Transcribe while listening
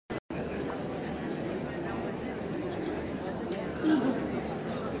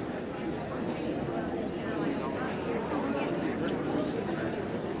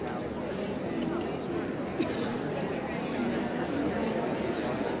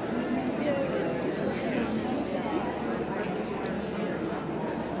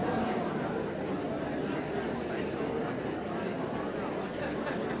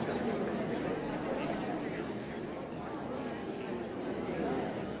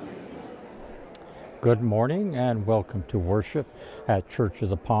Good morning and welcome to worship at Church of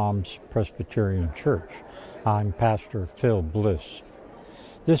the Palms Presbyterian Church. I'm Pastor Phil Bliss.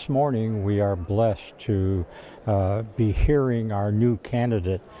 This morning we are blessed to be hearing our new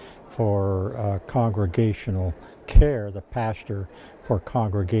candidate for congregational care, the pastor for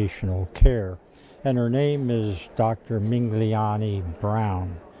congregational care. And her name is Dr. Mingliani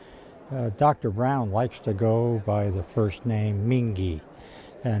Brown. Dr. Brown likes to go by the first name Mingy.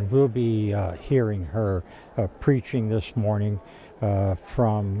 And we'll be hearing her preaching this morning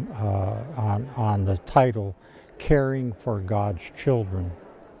on the title, Caring for God's Children.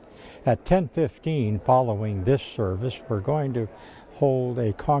 At 10:15, following this service, we're going to hold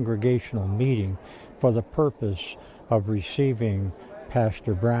a congregational meeting for the purpose of receiving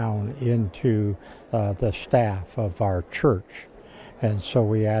Pastor Brown into the staff of our church. And so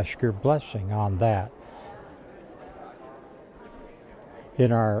we ask your blessing on that.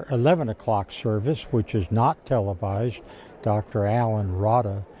 In our 11 o'clock service, which is not televised, Dr. Alan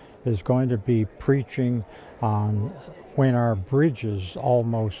Rada is going to be preaching on when our bridges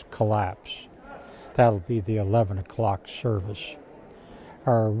almost collapse. That'll be the 11 o'clock service.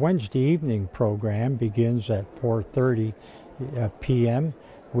 Our Wednesday evening program begins at 4:30 p.m.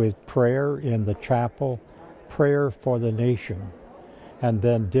 with prayer in the chapel, prayer for the nation. And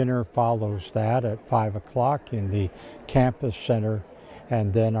then dinner follows that at 5 o'clock in the campus center.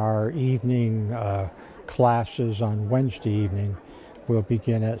 And then our evening classes on Wednesday evening will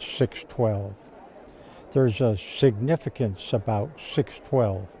begin at 6:12. There's a significance about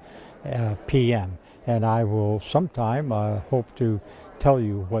 6:12 p.m. and I will sometime hope to tell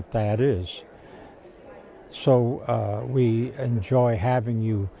you what that is. So we enjoy having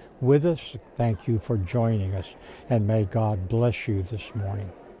you with us. Thank you for joining us, and may God bless you this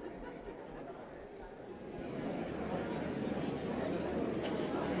morning.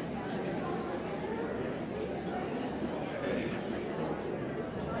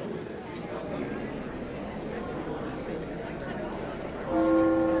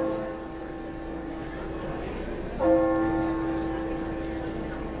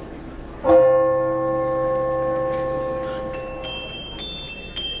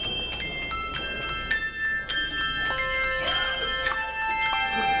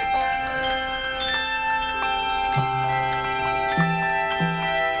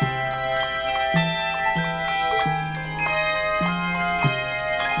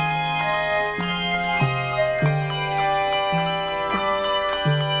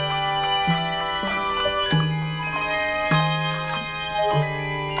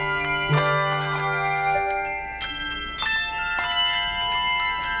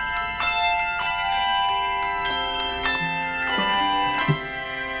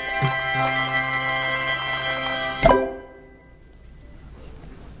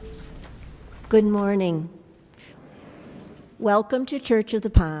 Good morning. Welcome to Church of the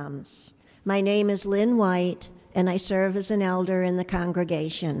Palms. My name is Lynn White, and I serve as an elder in the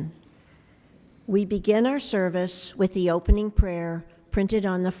congregation. We begin our service with the opening prayer printed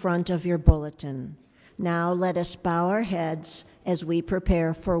on the front of your bulletin. Now let us bow our heads as we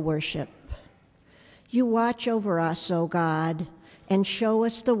prepare for worship. You watch over us, O God, and show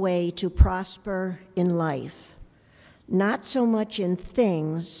us the way to prosper in life, not so much in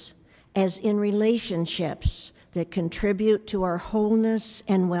things as in relationships that contribute to our wholeness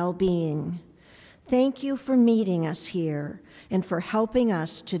and well-being. Thank you for meeting us here and for helping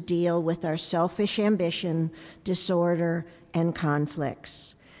us to deal with our selfish ambition, disorder, and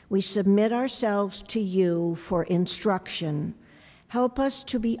conflicts. We submit ourselves to you for instruction. Help us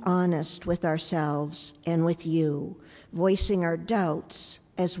to be honest with ourselves and with you, voicing our doubts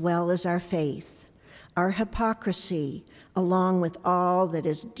as well as our faith, our hypocrisy, along with all that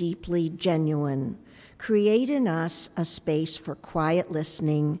is deeply genuine. Create in us a space for quiet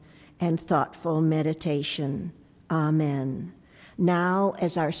listening and thoughtful meditation. Amen. Now,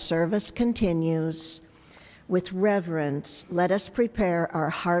 as our service continues, with reverence, let us prepare our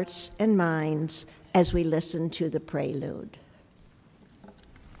hearts and minds as we listen to the prelude.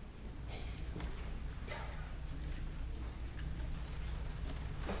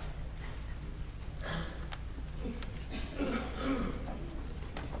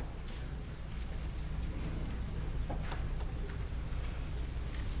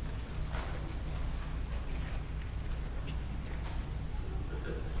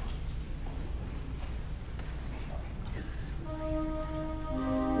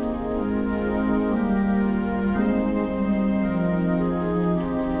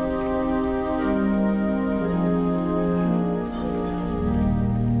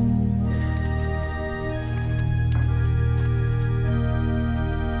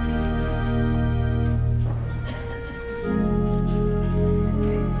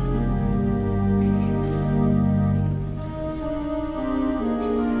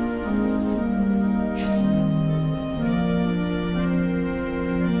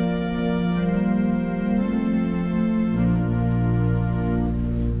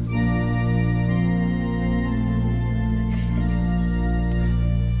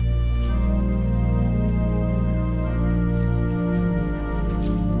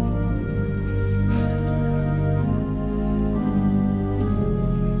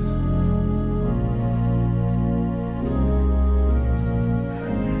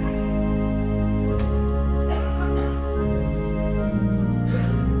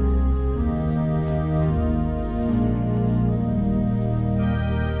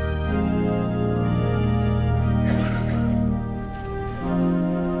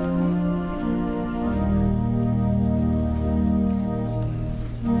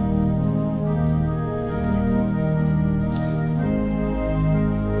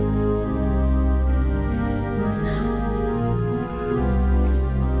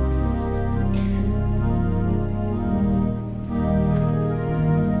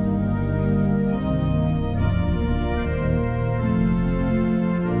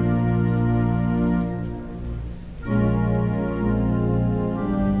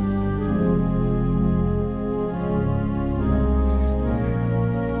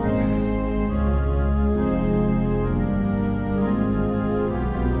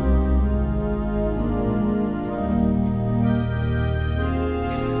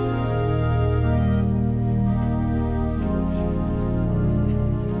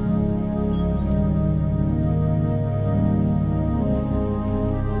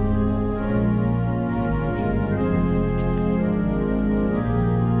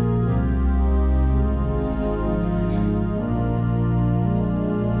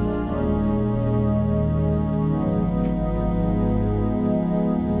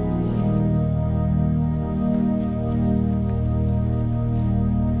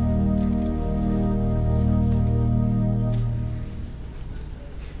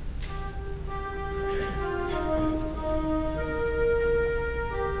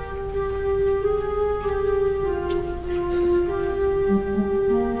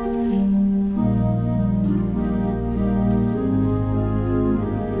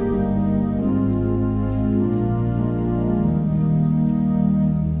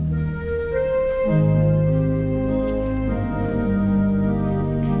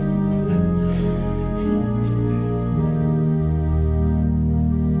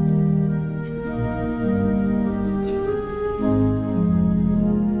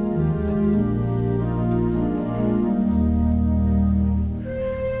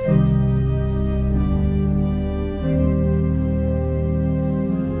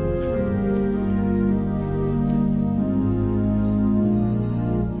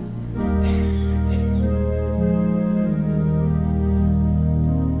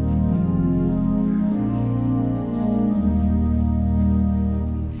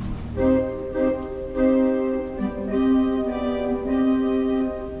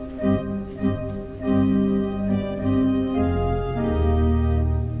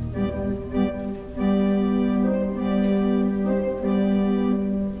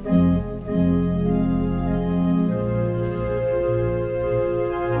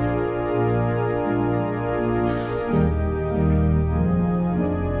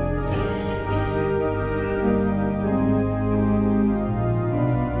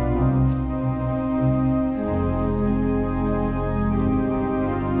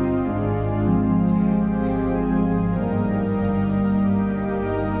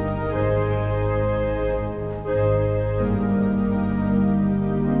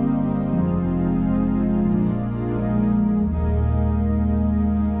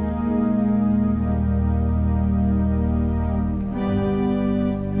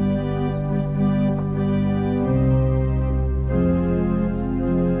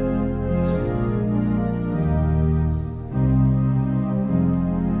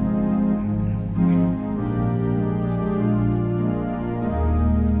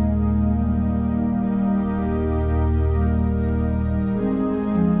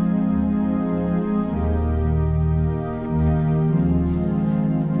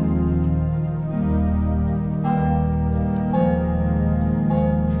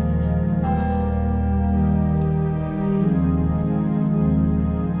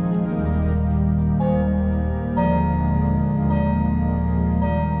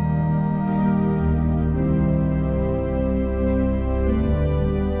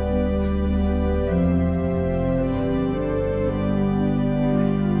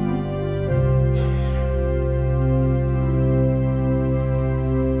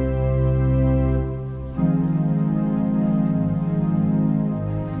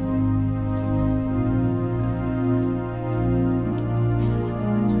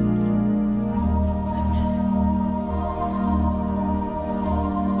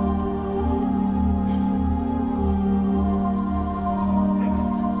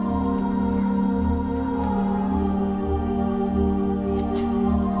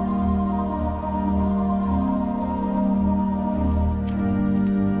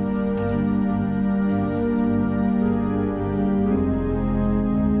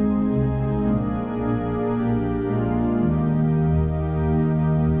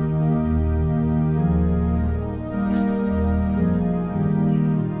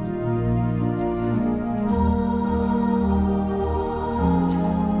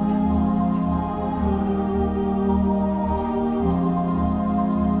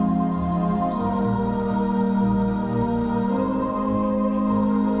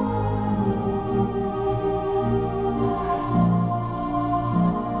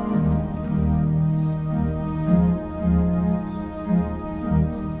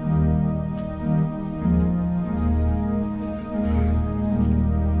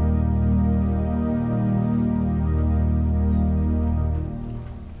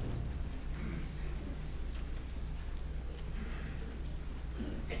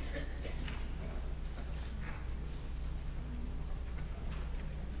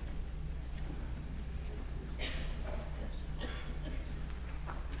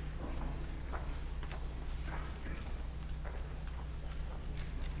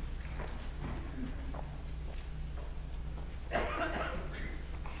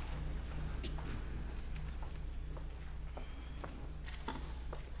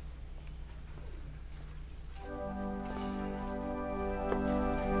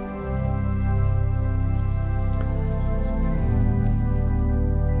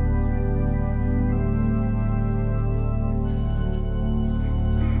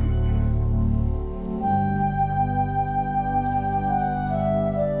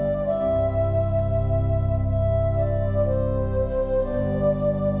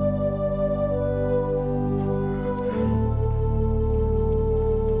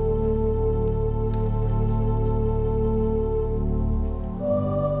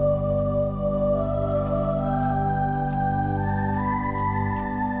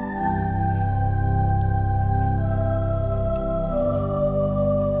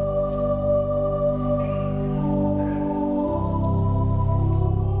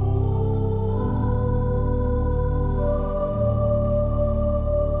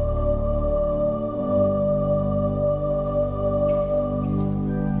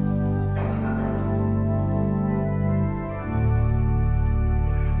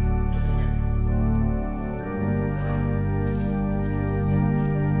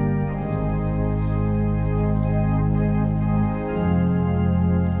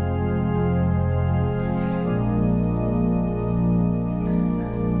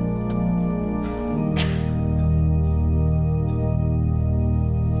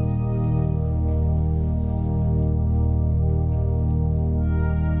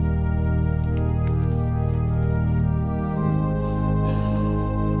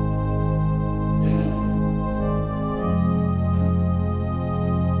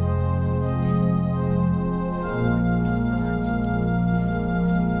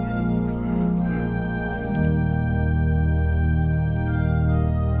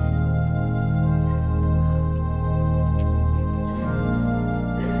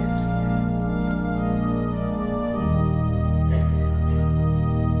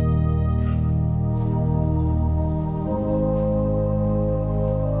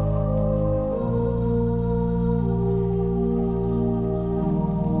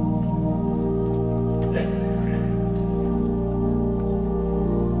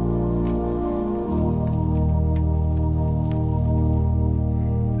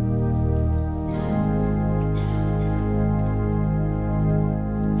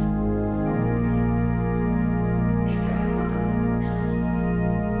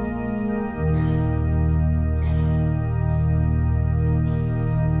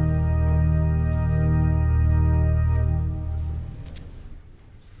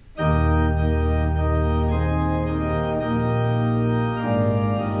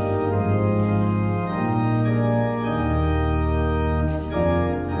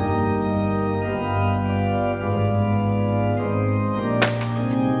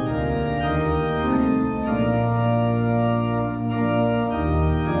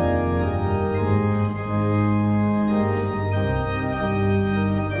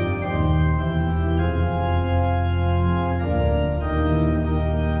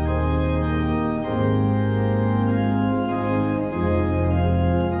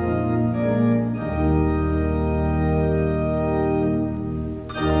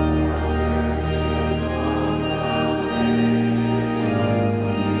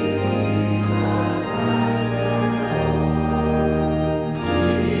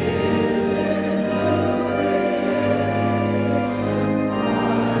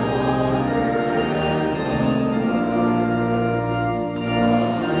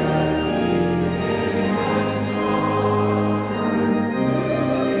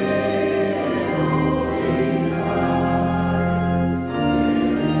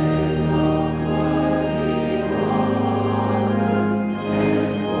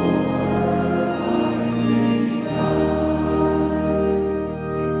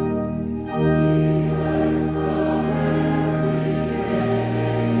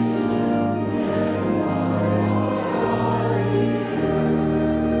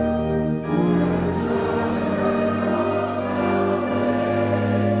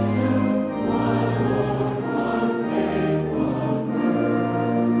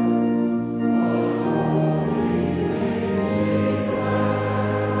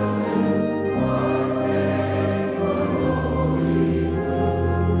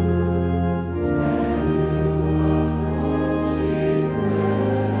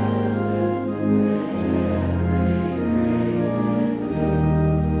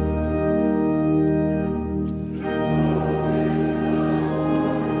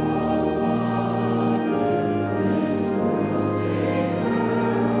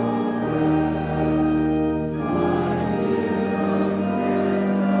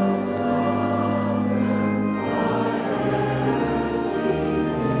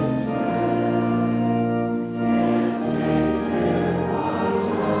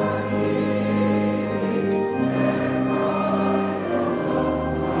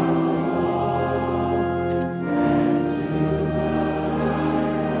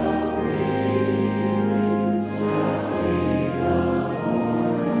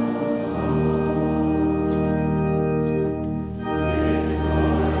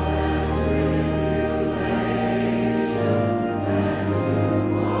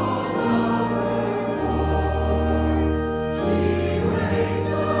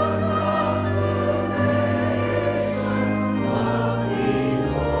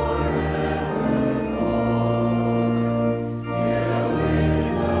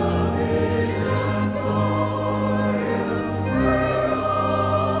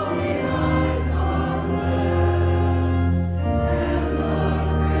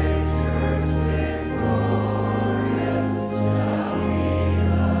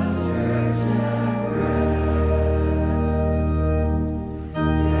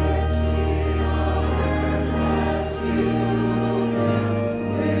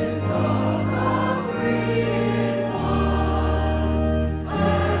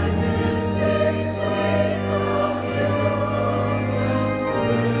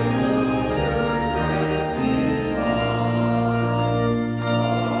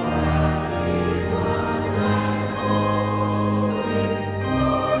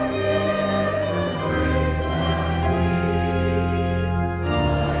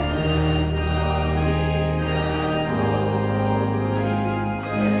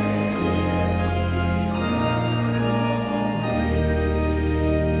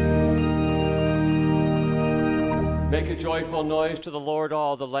 Make a joyful noise to the Lord,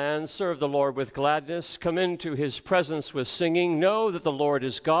 all the land. Serve the Lord with gladness. Come into his presence with singing. Know that the Lord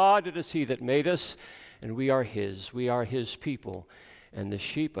is God. It is he that made us, and we are his. We are his people and the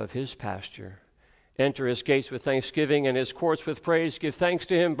sheep of his pasture. Enter his gates with thanksgiving and his courts with praise. Give thanks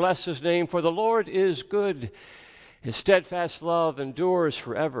to him. Bless his name, for the Lord is good. His steadfast love endures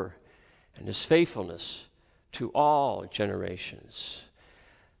forever, and his faithfulness to all generations.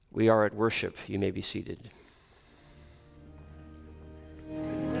 We are at worship. You may be seated.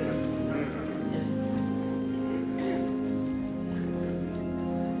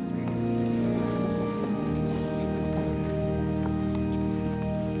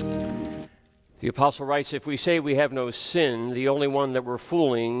 The apostle writes, if we say we have no sin, the only one that we're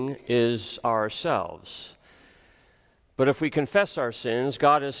fooling is ourselves. But if we confess our sins,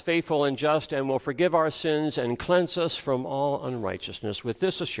 God is faithful and just and will forgive our sins and cleanse us from all unrighteousness. With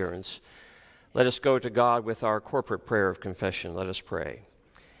this assurance, let us go to God with our corporate prayer of confession. Let us pray.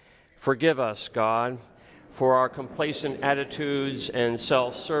 Forgive us, God, for our complacent attitudes and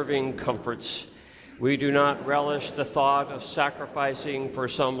self-serving comforts. We do not relish the thought of sacrificing for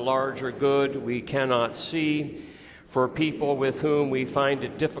some larger good we cannot see, for people with whom we find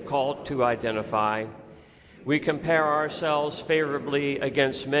it difficult to identify. We compare ourselves favorably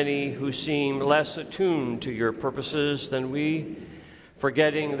against many who seem less attuned to your purposes than we,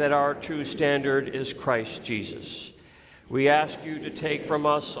 forgetting that our true standard is Christ Jesus. We ask you to take from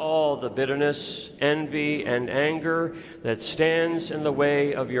us all the bitterness, envy, and anger that stands in the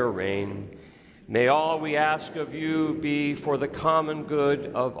way of your reign. May all we ask of you be for the common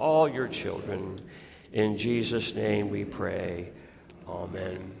good of all your children. In Jesus' name we pray.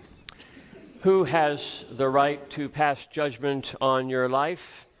 Amen. Who has the right to pass judgment on your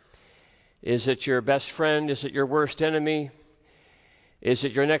life? Is it your best friend? Is it your worst enemy? Is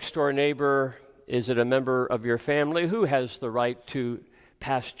it your next-door neighbor? Is it a member of your family? Who has the right to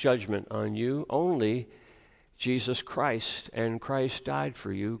pass judgment on you? Only Jesus Christ, and Christ died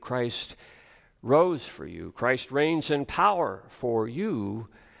for you. Christ rose for you. Christ reigns in power for you.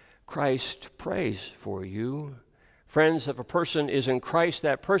 Christ prays for you. Friends, if a person is in Christ,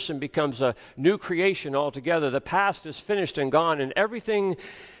 that person becomes a new creation altogether. The past is finished and gone, and everything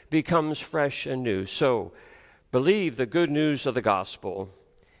becomes fresh and new. So, believe the good news of the gospel.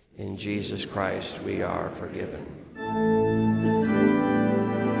 In Jesus Christ we are forgiven.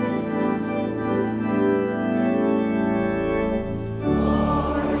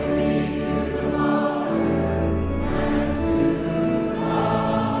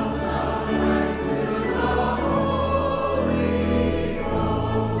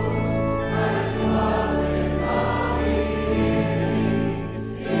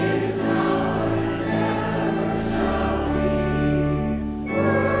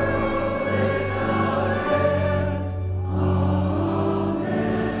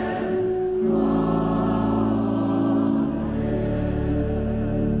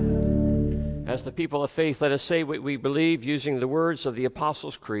 As the people of faith, let us say what we believe using the words of the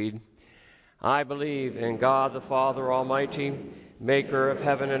Apostles' Creed. I believe in God the Father Almighty, maker of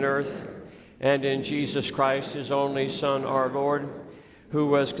heaven and earth, and in Jesus Christ, his only Son, our Lord, who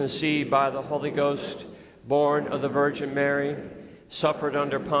was conceived by the Holy Ghost, born of the Virgin Mary, suffered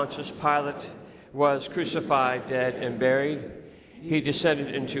under Pontius Pilate, was crucified, dead, and buried. He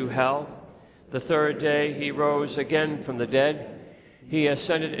descended into hell. The third day he rose again from the dead. He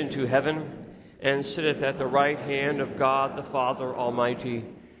ascended into heaven and sitteth at the right hand of God the Father Almighty.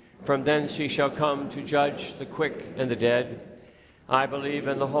 From thence he shall come to judge the quick and the dead. I believe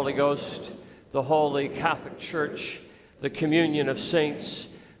in the Holy Ghost, the holy Catholic Church, the communion of saints,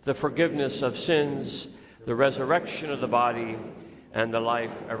 the forgiveness of sins, the resurrection of the body, and the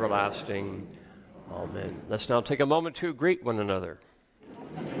life everlasting. Amen. Let's now take a moment to greet one another.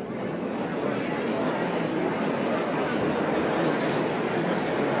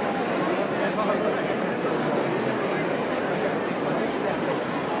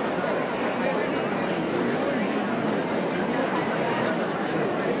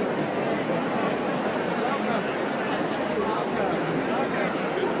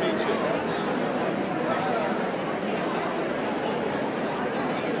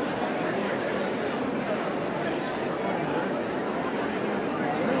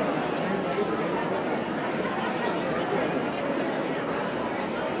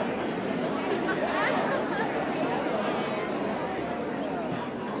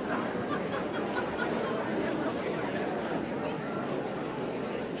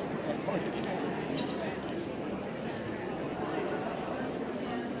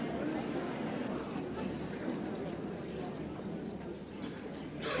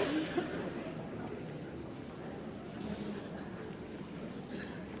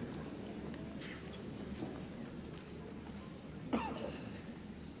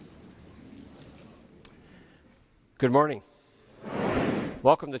 Good morning.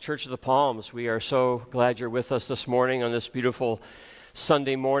 Welcome to Church of the Palms. We are so glad you're with us this morning on this beautiful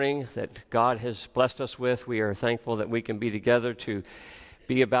Sunday morning that God has blessed us with. We are thankful that we can be together to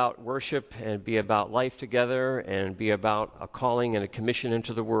be about worship and be about life together and be about a calling and a commission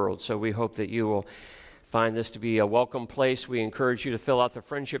into the world. So we hope that you will find this to be a welcome place. We encourage you to fill out the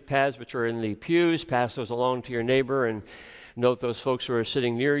friendship pads, which are in the pews. Pass those along to your neighbor and note those folks who are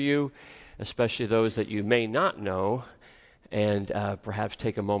sitting near you, especially those that you may not know, and perhaps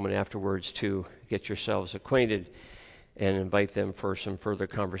take a moment afterwards to get yourselves acquainted and invite them for some further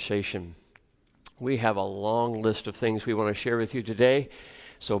conversation. We have a long list of things we want to share with you today,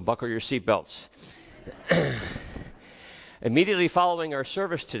 so buckle your seatbelts. Immediately following our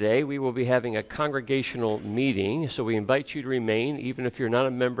service today, we will be having a congregational meeting, so we invite you to remain. Even if you're not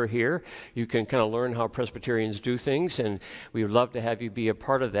a member here, you can kind of learn how Presbyterians do things, and we would love to have you be a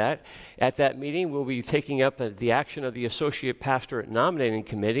part of that. At that meeting, we'll be taking up the action of the Associate Pastor Nominating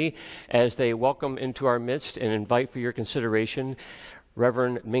Committee as they welcome into our midst and invite for your consideration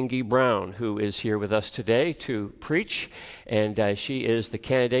Reverend Mingy Brown, who is here with us today to preach, and she is the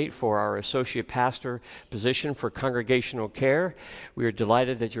candidate for our associate pastor position for congregational care. We are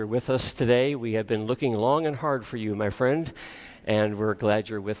delighted that you're with us today. We have been looking long and hard for you, my friend, and we're glad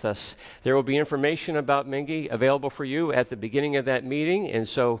you're with us. There will be information about Mingy available for you at the beginning of that meeting, and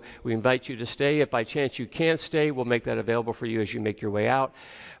so we invite you to stay. If by chance you can't stay, we'll make that available for you as you make your way out.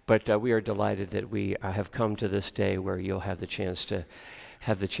 But we are delighted that we have come to this day where you'll have the chance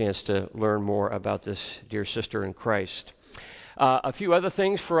to learn more about this dear sister in Christ. A few other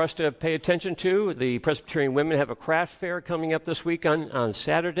things for us to pay attention to. The Presbyterian women have a craft fair coming up this week on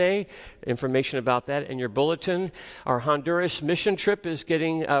Saturday. Information about that in your bulletin. Our Honduras mission trip is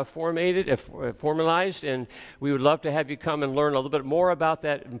getting formalized, and we would love to have you come and learn a little bit more about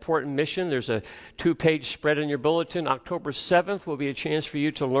that important mission. There's a 2-page spread in your bulletin. October 7th will be a chance for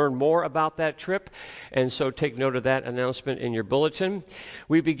you to learn more about that trip, and so take note of that announcement in your bulletin.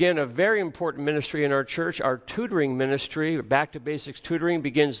 We begin a very important ministry in our church, our tutoring ministry. Back to Basics Tutoring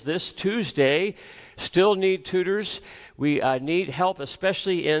begins this Tuesday. Still need tutors. We need help,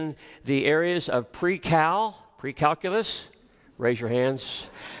 especially in the areas of pre-calculus. Raise your hands.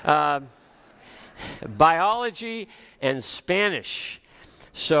 Biology and Spanish.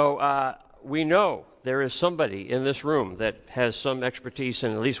 So we know there is somebody in this room that has some expertise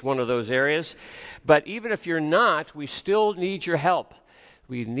in at least one of those areas. But even if you're not, we still need your help.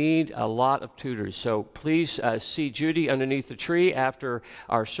 We need a lot of tutors. So please see Judy underneath the tree after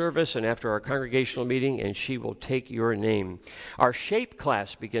our service and after our congregational meeting, and she will take your name. Our SHAPE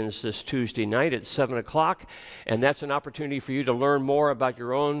class begins this Tuesday night at 7 o'clock, and that's an opportunity for you to learn more about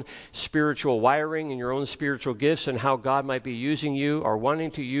your own spiritual wiring and your own spiritual gifts and how God might be using you or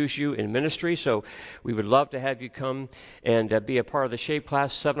wanting to use you in ministry. So we would love to have you come and be a part of the SHAPE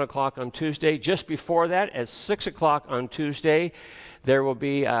class, 7 o'clock on Tuesday. Just before that, at 6 o'clock on Tuesday, there will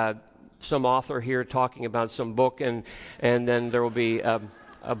be some author here talking about some book, and then there will be a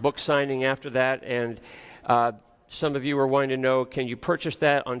book signing after that. And some of you are wanting to know, can you purchase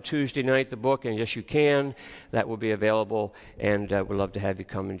that on Tuesday night, the book? And yes, you can. That will be available, and we'd love to have you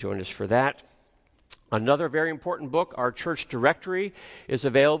come and join us for that. Another very important book, our church directory, is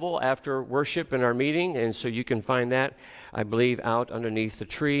available after worship in our meeting, and so you can find that, I believe, out underneath the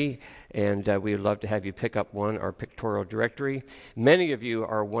tree, and we would love to have you pick up one, our pictorial directory. Many of you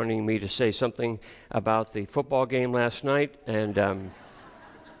are wanting me to say something about the football game last night, and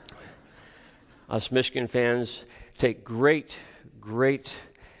us Michigan fans take great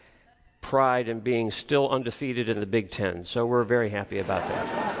pride in being still undefeated in the Big Ten, so we're very happy about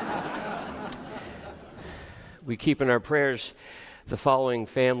that. We keep in our prayers the following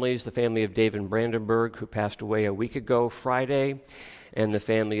families: the family of David Brandenburg, who passed away a week ago Friday, and the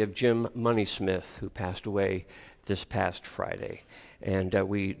family of Jim Moneysmith, who passed away this past Friday. And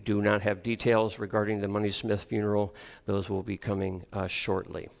we do not have details regarding the Moneysmith funeral. Those will be coming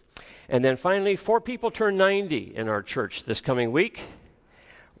shortly. And then finally, 4 people turn 90 in our church this coming week.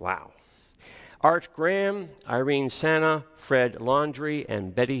 Wow. Art Graham, Irene Santa, Fred Laundrie,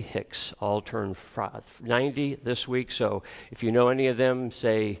 and Betty Hicks all turn 90 this week. So if you know any of them,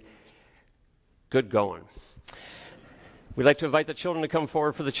 say, good going. We'd like to invite the children to come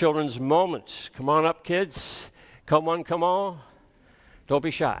forward for the children's moment. Come on up, kids. Come on, come on. Don't be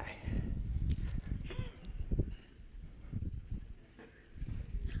shy.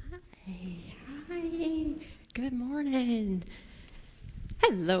 Hi. Good morning.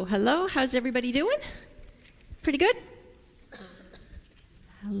 Hello, hello. How's everybody doing? Pretty good?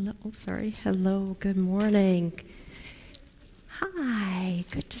 Hello. Oh, sorry. Hello. Good morning. Hi.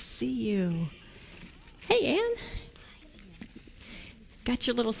 Good to see you. Hey, Ann. got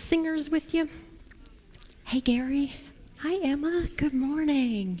your little singers with you. Hey, Gary. Hi, Emma. Good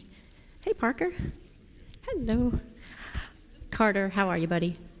morning. Hey, Parker. Hello. Carter, how are you,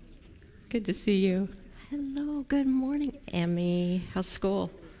 buddy? Good to see you. Hello, good morning. Emmy, how's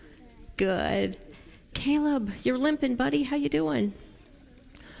school? Good. Caleb, you're limping, buddy. How you doing?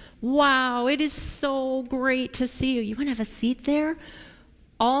 Wow, it is so great to see you. You want to have a seat there?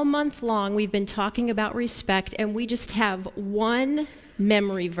 All month long, we've been talking about respect, and we just have one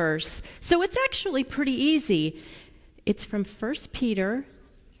memory verse. So it's actually pretty easy. It's from 1 Peter.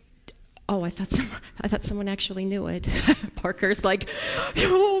 Oh, I thought someone actually knew it. Parker's like,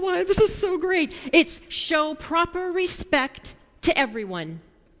 oh my, this is so great. It's show proper respect to everyone.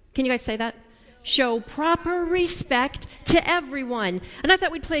 Can you guys say that? Show proper respect to everyone. And I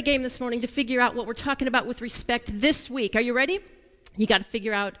thought we'd play a game this morning to figure out what we're talking about with respect this week. Are you ready? You got to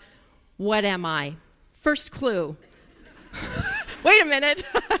figure out, what am I? First clue. Wait a minute.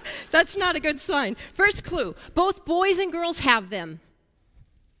 That's not a good sign. First clue. Both boys and girls have them.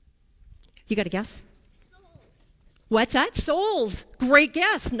 You got a guess? What's that? Souls. Great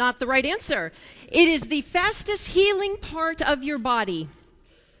guess. Not the right answer. It is the fastest healing part of your body.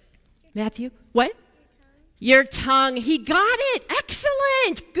 Matthew? What? Your tongue. He got it.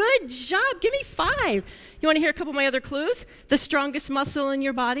 Excellent. Good job. Give me 5. You want to hear a couple of my other clues? The strongest muscle in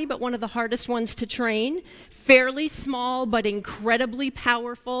your body, but one of the hardest ones to train. Fairly small, but incredibly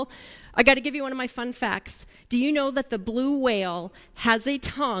powerful. I got to give you one of my fun facts. Do you know that the blue whale has a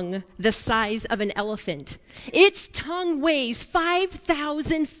tongue the size of an elephant? Its tongue weighs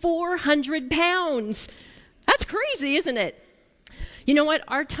 5,400 pounds. That's crazy, isn't it? You know what?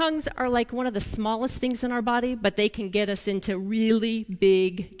 Our tongues are like one of the smallest things in our body, but they can get us into really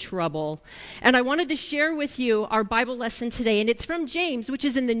big trouble. And I wanted to share with you our Bible lesson today, and it's from James, which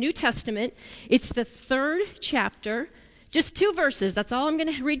is in the New Testament. It's the 3rd chapter, just 2 verses. That's all I'm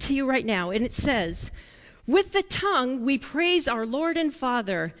going to read to you right now. And it says, with the tongue we praise our Lord and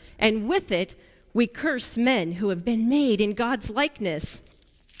Father, and with it we curse men who have been made in God's likeness.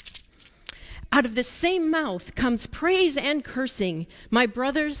 Out of the same mouth comes praise and cursing. My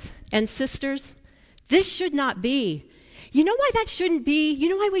brothers and sisters, this should not be. You know why that shouldn't be? You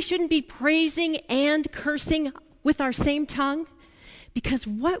know why we shouldn't be praising and cursing with our same tongue? Because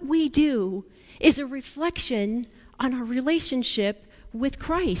what we do is a reflection on our relationship with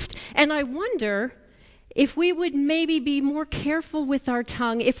Christ. And I wonder if we would maybe be more careful with our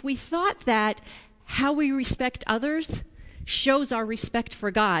tongue if we thought that how we respect others shows our respect for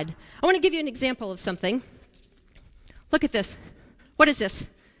God. I want to give you an example of something. Look at this. What is this?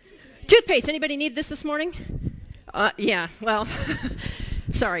 Toothpaste. Anybody need this morning? Yeah, well,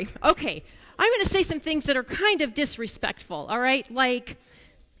 sorry. Okay, I'm going to say some things that are kind of disrespectful, all right? Like,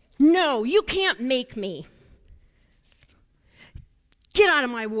 no, you can't make me. Get out of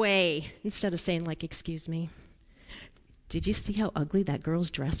my way. Instead of saying, like, excuse me. Did you see how ugly that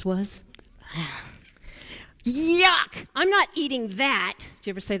girl's dress was? Yuck! I'm not eating that. Did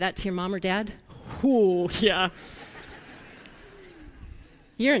you ever say that to your mom or dad? Oh, yeah.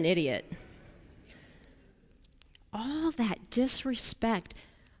 You're an idiot. All that disrespect.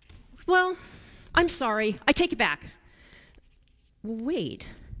 Well, I'm sorry. I take it back. Wait.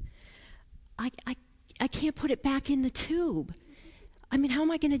 I can't put it back in the tube. I mean, how am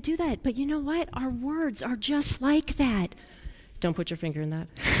I going to do that? But you know what? Our words are just like that. Don't put your finger in that.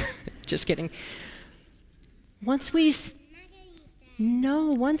 Just kidding. Once we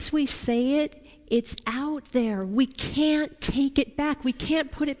say it, it's out there. We can't take it back. We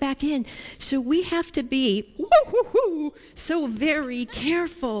can't put it back in. So we have to be so very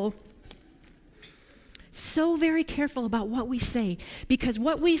careful. So very careful about what we say. Because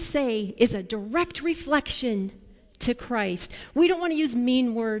what we say is a direct reflection to Christ. We don't want to use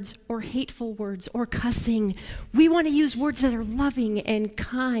mean words or hateful words or cussing. We want to use words that are loving and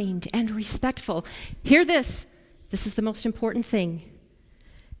kind and respectful. Hear this. This is the most important thing.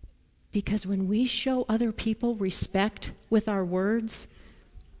 Because when we show other people respect with our words,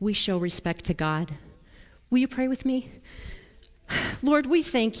 we show respect to God. Will you pray with me? Lord, we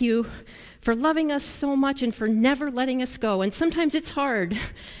thank you for loving us so much and for never letting us go. And sometimes it's hard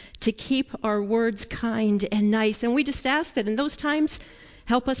to keep our words kind and nice. And we just ask that in those times,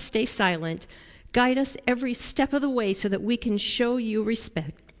 help us stay silent. Guide us every step of the way so that we can show you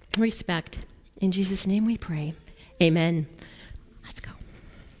respect. In Jesus' name we pray. Amen. Let's go.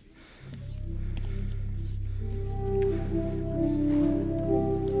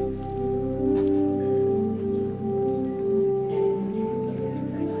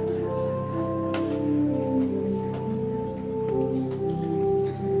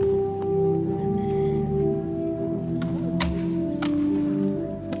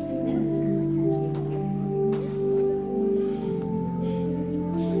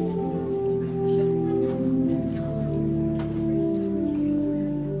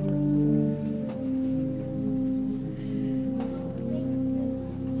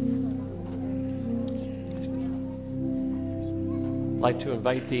 like to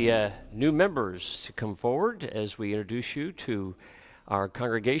invite the new members to come forward as we introduce you to our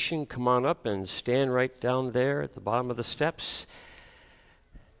congregation. Come on up and stand right down there at the bottom of the steps.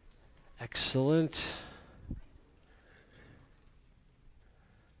 Excellent.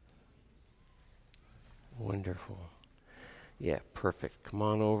 Wonderful. Yeah, perfect. Come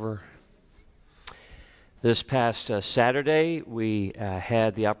on over. This past Saturday, we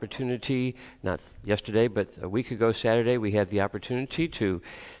had the opportunity, not yesterday, but a week ago Saturday, we had the opportunity to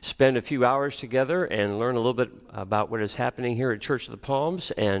spend a few hours together and learn a little bit about what is happening here at Church of the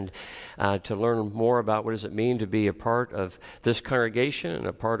Palms, and to learn more about what does it mean to be a part of this congregation and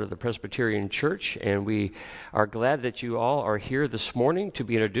a part of the Presbyterian Church. And we are glad that you all are here this morning to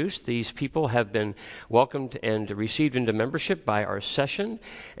be introduced. These people have been welcomed and received into membership by our session,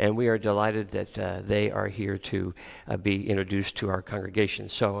 and we are delighted that they are here to be introduced to our congregation.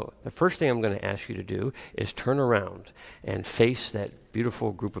 So the first thing I'm going to ask you to do is turn around and face that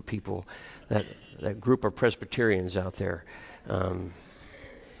beautiful group of people, that group of Presbyterians out there.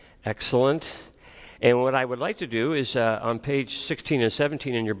 Excellent. And what I would like to do is on page 16 and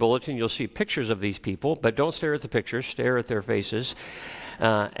 17 in your bulletin, you'll see pictures of these people, but don't stare at the pictures, stare at their faces.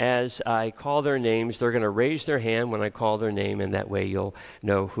 As I call their names, they're going to raise their hand when I call their name, and that way you'll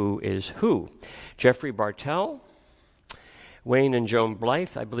know who is who. Jeffrey Bartell, Wayne and Joan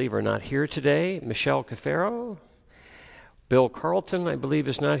Blythe, I believe, are not here today. Michelle Cafaro, Bill Carlton, I believe,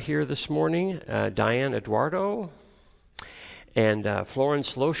 is not here this morning. Diane Eduardo, and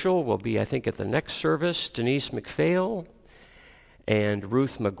Florence Loschel will be, I think, at the next service. Denise McPhail, and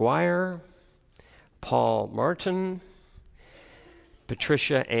Ruth McGuire, Paul Martin,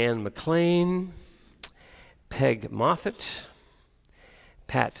 Patricia Ann McLean, Peg Moffett,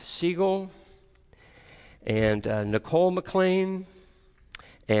 Pat Siegel, and Nicole McLean,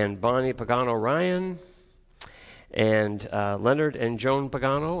 and Bonnie Pagano Ryan, and Leonard and Joan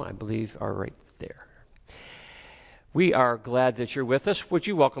Pagano, I believe, are right there. We are glad that you're with us. Would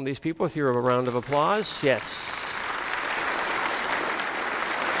you welcome these people with your round of applause? Yes.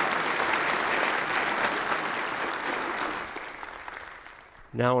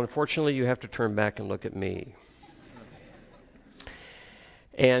 Now, unfortunately, you have to turn back and look at me.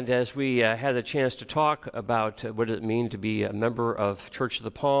 And as we had the chance to talk about what does it mean to be a member of Church of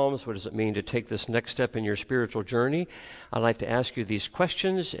the Palms, what does it mean to take this next step in your spiritual journey, I'd like to ask you these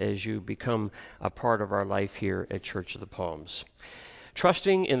questions as you become a part of our life here at Church of the Palms.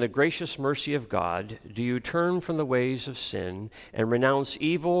 Trusting in the gracious mercy of God, do you turn from the ways of sin and renounce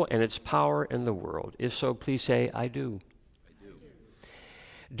evil and its power in the world? If so, please say, I do.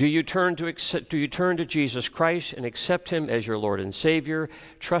 Do you turn to Jesus Christ and accept him as your Lord and Savior,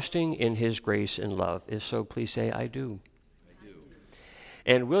 trusting in his grace and love? If so, please say, I do. I do.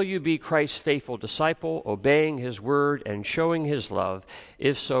 And will you be Christ's faithful disciple, obeying his word and showing his love?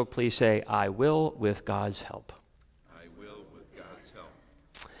 If so, please say, I will, with God's help. I will, with God's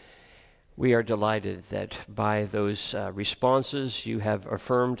help. We are delighted that by those responses you have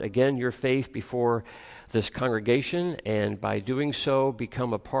affirmed again your faith before this congregation, and by doing so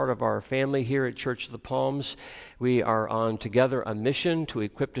become a part of our family here at Church of the Palms. We are on together a mission to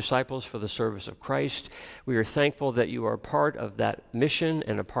equip disciples for the service of Christ. We are thankful that you are part of that mission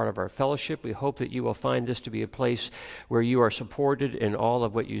and a part of our fellowship. We hope that you will find this to be a place where you are supported in all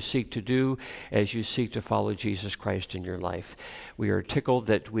of what you seek to do as you seek to follow Jesus Christ in your life. We are tickled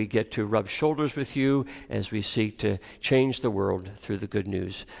that we get to rub shoulders with you as we seek to change the world through the good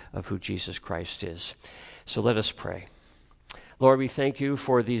news of who Jesus Christ is. So let us pray. Lord, we thank you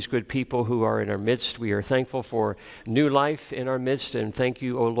for these good people who are in our midst. We are thankful for new life in our midst, and thank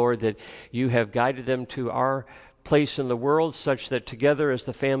you, O Lord, that you have guided them to our place in the world such that together as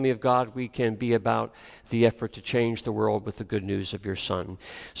the family of God we can be about the effort to change the world with the good news of your Son.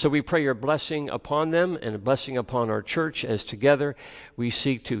 So we pray your blessing upon them and a blessing upon our church as together we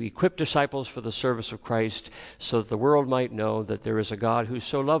seek to equip disciples for the service of Christ so that the world might know that there is a God who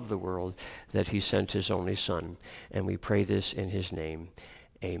so loved the world that he sent his only Son. And we pray this in his name.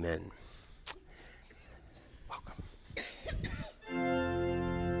 Amen. Welcome.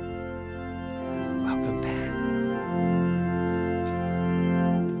 Welcome, Pat.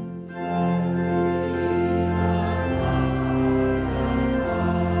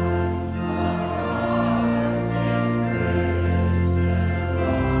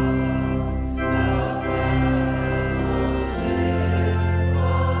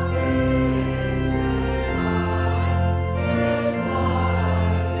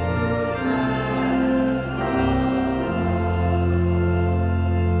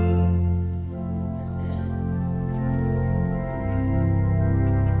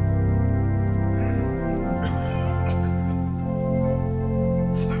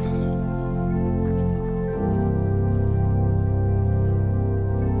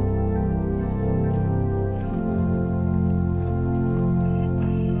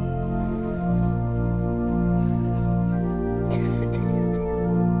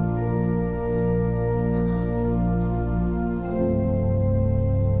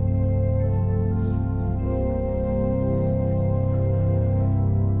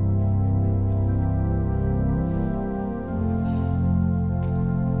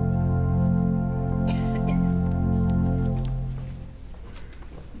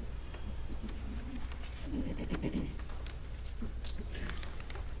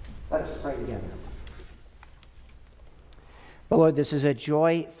 But Lord, this is a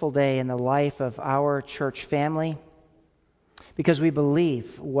joyful day in the life of our church family because we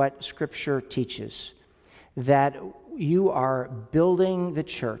believe what Scripture teaches, that you are building the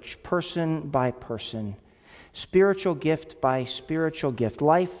church person by person, spiritual gift by spiritual gift,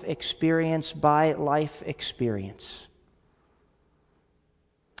 life experience by life experience.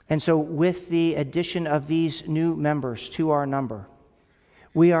 And so with the addition of these new members to our number,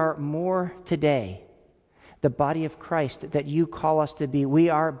 we are more today the body of Christ that you call us to be. We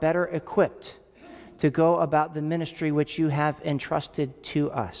are better equipped to go about the ministry which you have entrusted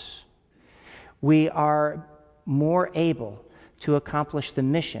to us. We are more able to accomplish the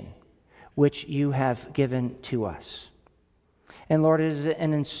mission which you have given to us. And Lord, it is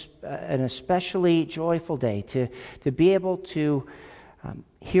an especially joyful day to be able to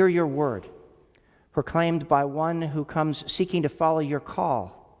hear your word proclaimed by one who comes seeking to follow your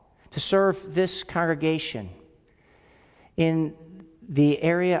call, to serve this congregation in the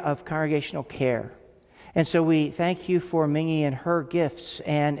area of congregational care. And so we thank you for Mingy and her gifts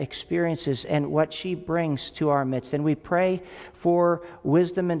and experiences and what she brings to our midst. And we pray for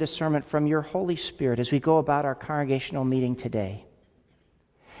wisdom and discernment from your Holy Spirit as we go about our congregational meeting today.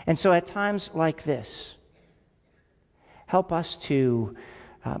 And so at times like this, help us to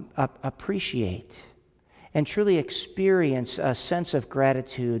appreciate and truly experience a sense of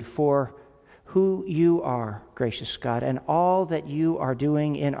gratitude for who you are, gracious God, and all that you are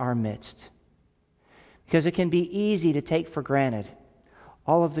doing in our midst. Because it can be easy to take for granted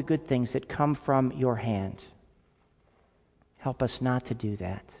all of the good things that come from your hand. Help us not to do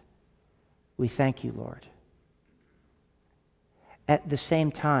that. We thank you, Lord. At the same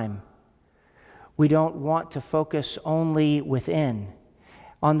time, we don't want to focus only within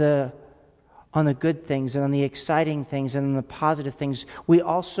on the good things and on the exciting things and on the positive things. We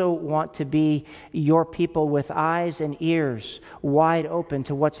also want to be your people with eyes and ears wide open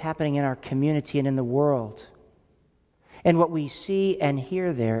to what's happening in our community and in the world. And what we see and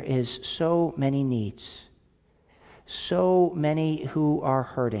hear there is so many needs, so many who are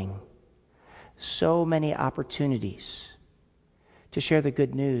hurting, so many opportunities to share the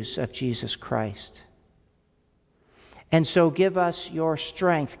good news of Jesus Christ. And so give us your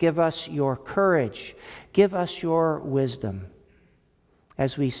strength, give us your courage, give us your wisdom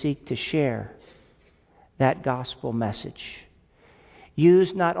as we seek to share that gospel message.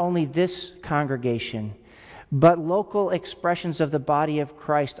 Use not only this congregation, but local expressions of the body of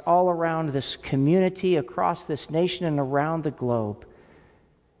Christ all around this community, across this nation, and around the globe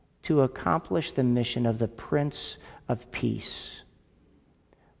to accomplish the mission of the Prince of Peace.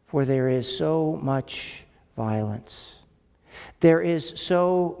 For there is so much violence. There is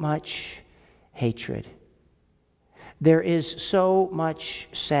so much hatred. There is so much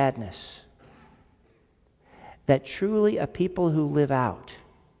sadness that truly a people who live out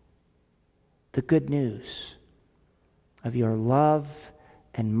the good news of your love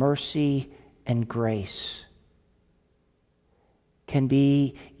and mercy and grace can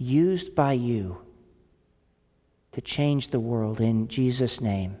be used by you to change the world in Jesus'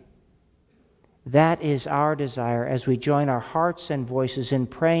 name. That is our desire as we join our hearts and voices in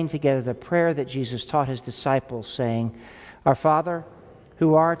praying together the prayer that Jesus taught his disciples, saying, Our Father,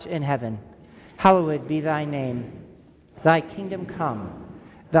 who art in heaven, hallowed be thy name. Thy kingdom come,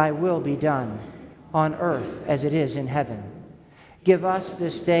 thy will be done, on earth as it is in heaven. Give us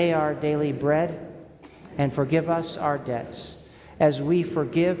this day our daily bread, and forgive us our debts, as we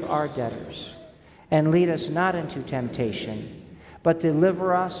forgive our debtors. And lead us not into temptation, but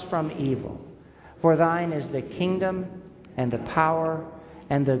deliver us from evil. For thine is the kingdom, and the power,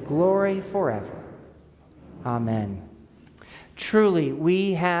 and the glory forever. Amen. Truly,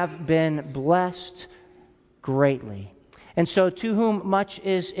 we have been blessed greatly. And so to whom much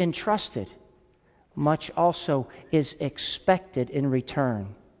is entrusted, much also is expected in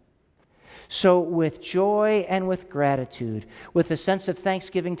return. So with joy and with gratitude, with a sense of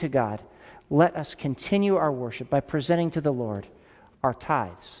thanksgiving to God, let us continue our worship by presenting to the Lord our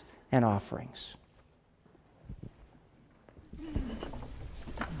tithes and offerings.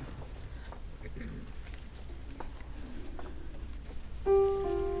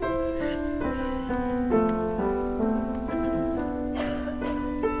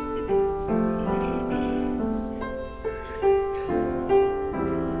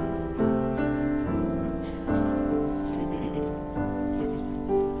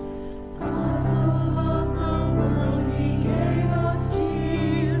 God so loved the world, he gave us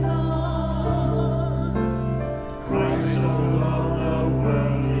Jesus.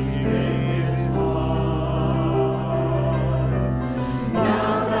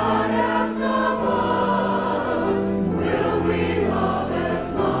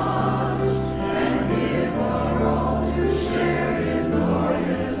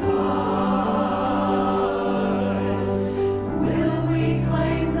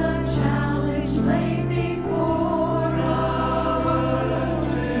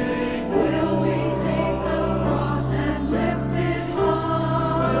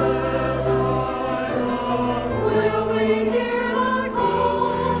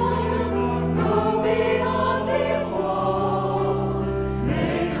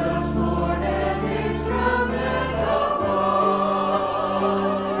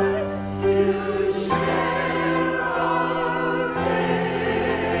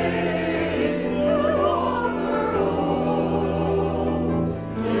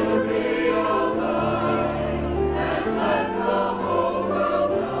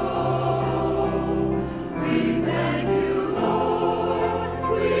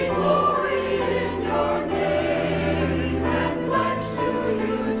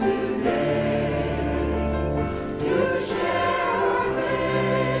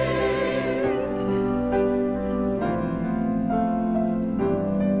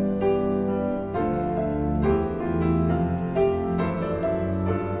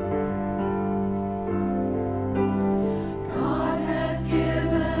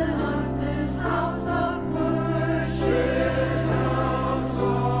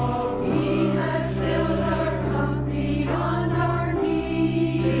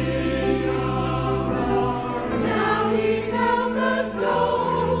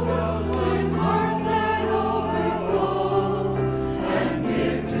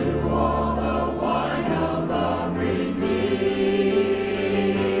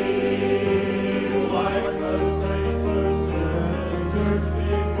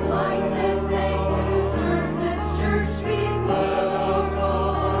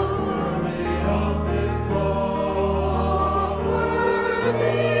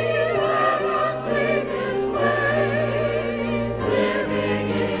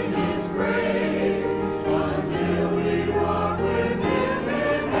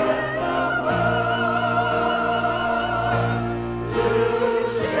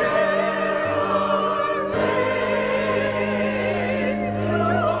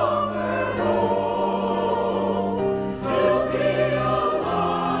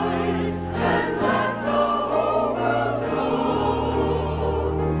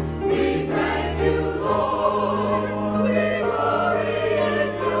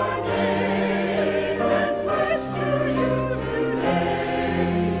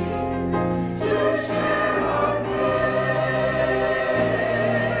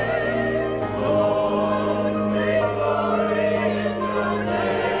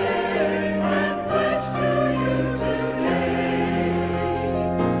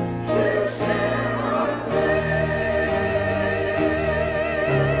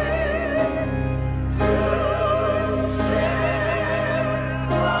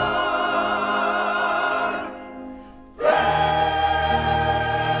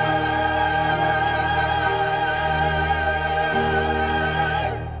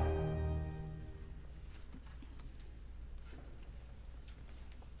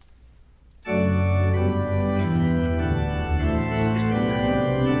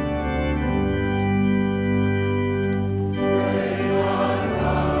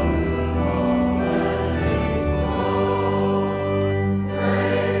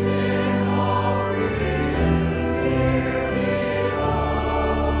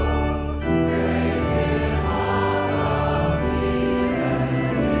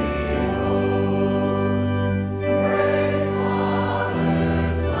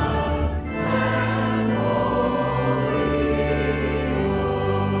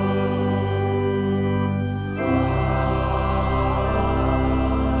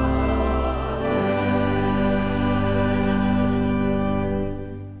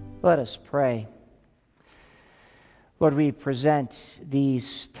 Let us pray. Lord, we present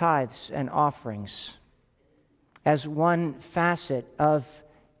these tithes and offerings as one facet of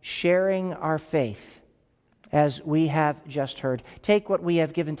sharing our faith, as we have just heard. Take what we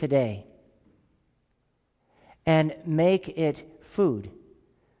have given today and make it food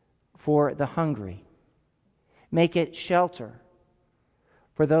for the hungry. Make it shelter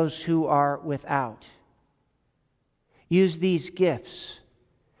for those who are without. Use these gifts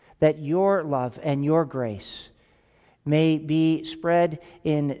that your love and your grace may be spread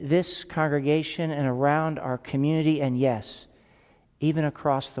in this congregation and around our community, and yes, even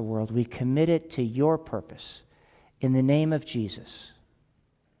across the world. We commit it to your purpose. In the name of Jesus,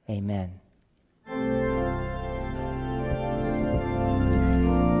 amen.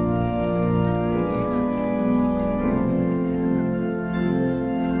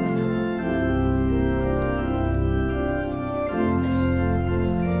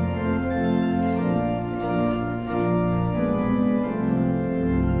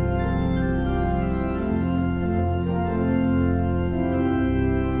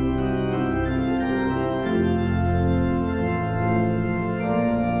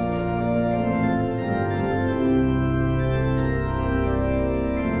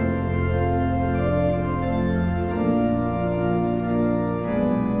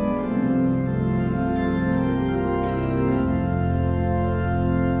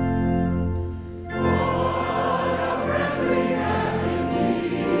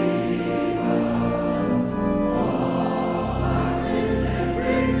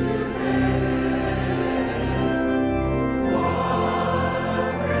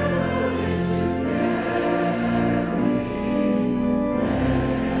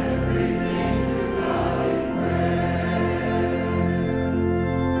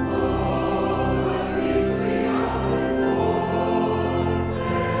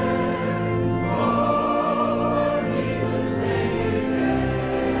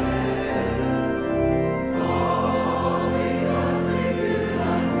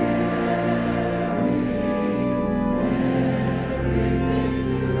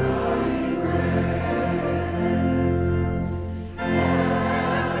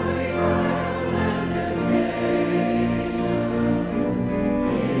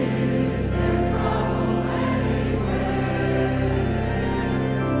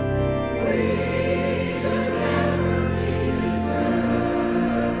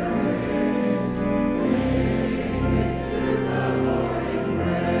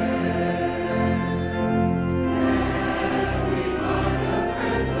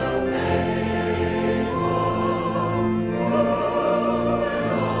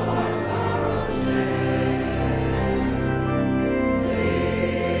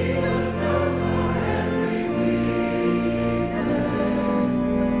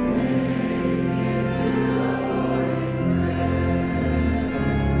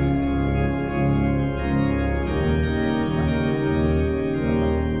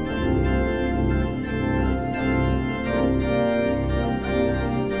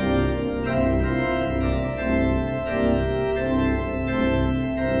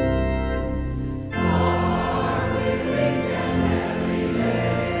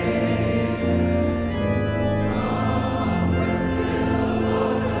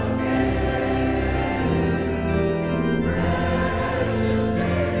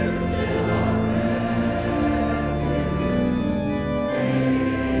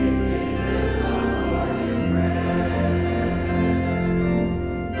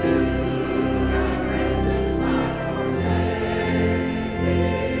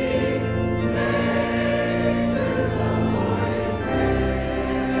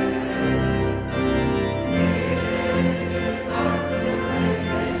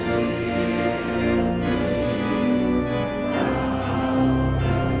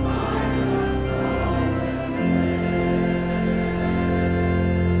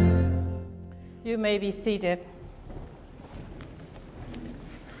 You may be seated.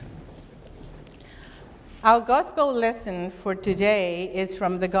 Our gospel lesson for today is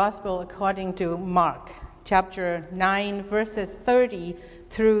from the Gospel according to Mark, chapter 9, verses 30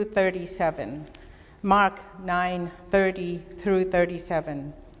 through 37. Mark 9, 30 through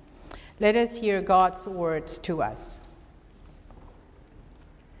 37. Let us hear God's words to us.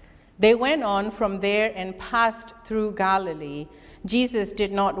 They went on from there and passed through Galilee. Jesus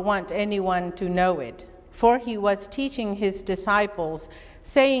did not want anyone to know it, for he was teaching his disciples,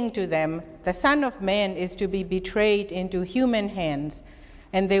 saying to them, "The Son of Man is to be betrayed into human hands,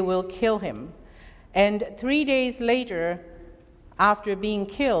 and they will kill him. And 3 days later, after being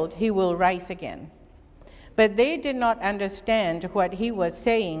killed, he will rise again." But they did not understand what he was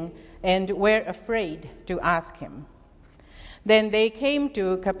saying and were afraid to ask him. Then they came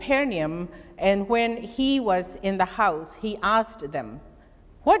to Capernaum, and when he was in the house, he asked them,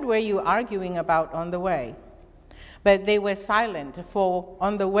 "What were you arguing about on the way?" But they were silent, for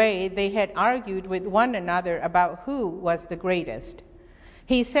on the way they had argued with one another about who was the greatest.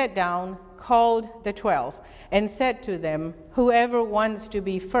 He sat down, called the 12, and said to them, "Whoever wants to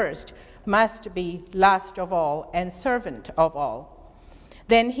be first must be last of all and servant of all."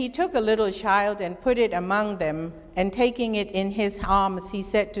 Then he took a little child and put it among them, and taking it in his arms, he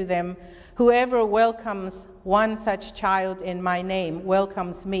said to them, "Whoever welcomes one such child in my name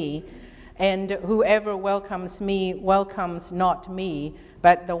welcomes me, and whoever welcomes me welcomes not me,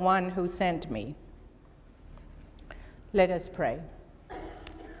 but the one who sent me." Let us pray.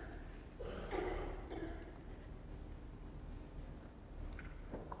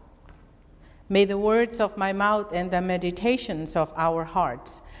 May the words of my mouth and the meditations of our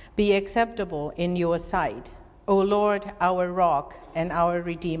hearts be acceptable in your sight, O Lord, our rock and our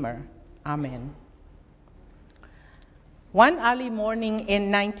Redeemer. Amen. One early morning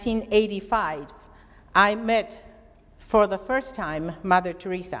in 1985, I met for the first time Mother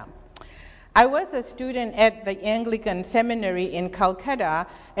Teresa. I was a student at the Anglican Seminary in Calcutta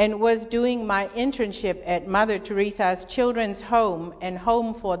and was doing my internship at Mother Teresa's Children's Home and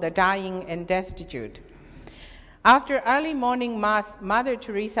Home for the Dying and Destitute. After early morning mass, Mother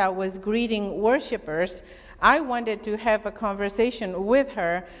Teresa was greeting worshipers. I wanted to have a conversation with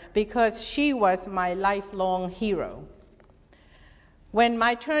her because she was my lifelong hero. When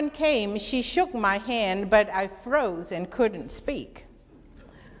my turn came, she shook my hand, but I froze and couldn't speak.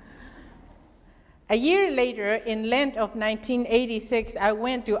 A year later, in Lent of 1986, I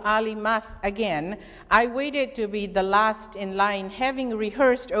went to early Mass again. I waited to be the last in line, having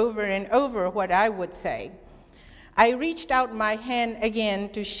rehearsed over and over what I would say. I reached out my hand again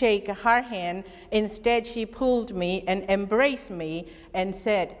to shake her hand. Instead, she pulled me and embraced me and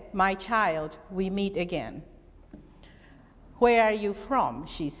said, "My child, we meet again." "Where are you from?"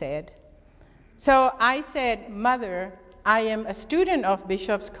 she said. So I said, "Mother, I am a student of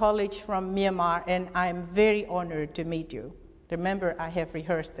Bishop's College from Myanmar, and I am very honored to meet you." Remember, I have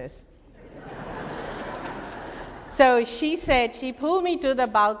rehearsed this. So she said, she pulled me to the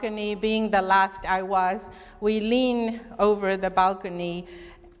balcony, being the last I was. We leaned over the balcony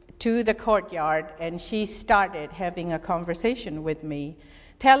to the courtyard, and she started having a conversation with me,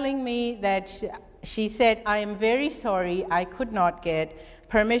 telling me that she said, "I am very sorry I could not get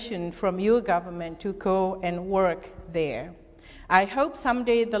permission from your government to go and work there. I hope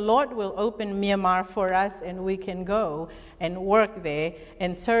someday the Lord will open Myanmar for us and we can go and work there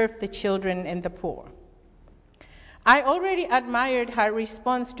and serve the children and the poor." I already admired her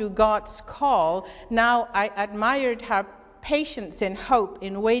response to God's call. Now I admired her patience and hope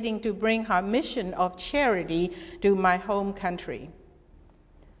in waiting to bring her mission of charity to my home country.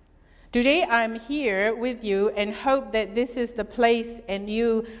 Today I'm here with you and hope that this is the place and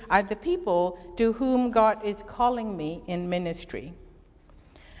you are the people to whom God is calling me in ministry.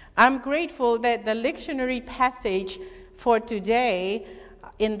 I'm grateful that the lectionary passage for today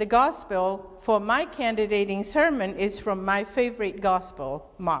in the gospel for my candidating sermon is from my favorite gospel,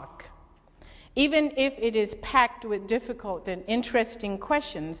 Mark. Even if it is packed with difficult and interesting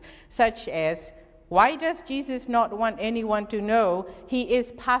questions such as, why does Jesus not want anyone to know he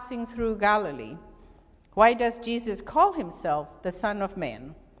is passing through Galilee? Why does Jesus call himself the Son of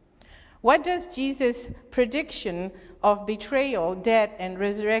Man? What does Jesus' prediction of betrayal, death, and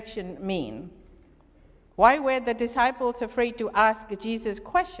resurrection mean? Why were the disciples afraid to ask Jesus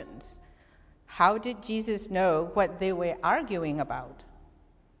questions? How did Jesus know what they were arguing about?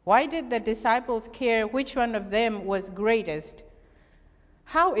 Why did the disciples care which one of them was greatest?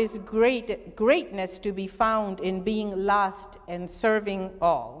 How is greatness to be found in being last and serving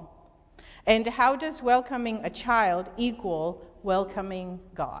all? And how does welcoming a child equal welcoming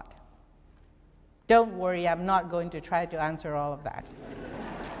God? Don't worry, I'm not going to try to answer all of that.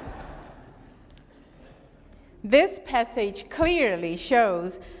 This passage clearly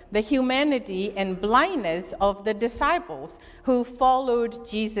shows the humanity and blindness of the disciples who followed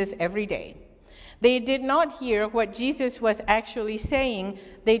Jesus every day. They did not hear what Jesus was actually saying.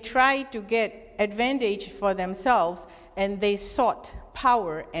 They tried to get advantage for themselves, and they sought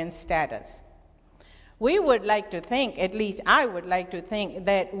power and status. We would like to think, at least I would like to think,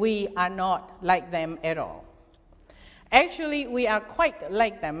 that we are not like them at all. Actually, we are quite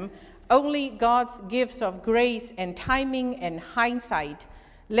like them. Only God's gifts of grace and timing and hindsight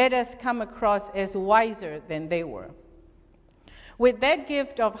let us come across as wiser than they were. With that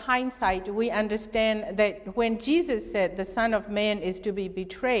gift of hindsight, we understand that when Jesus said the Son of Man is to be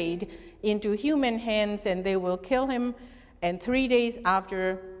betrayed into human hands and they will kill him, and 3 days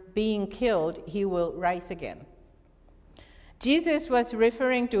after being killed, he will rise again. Jesus was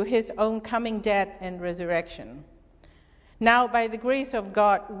referring to his own coming death and resurrection. Now, by the grace of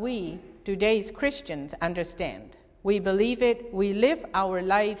God, we, today's Christians, understand. We believe it. We live our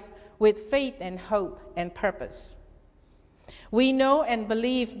lives with faith and hope and purpose. We know and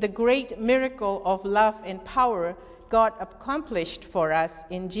believe the great miracle of love and power God accomplished for us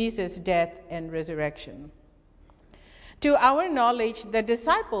in Jesus' death and resurrection. To our knowledge, the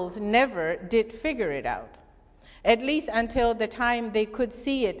disciples never did figure it out, at least until the time they could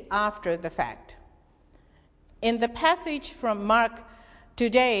see it after the fact. In the passage from Mark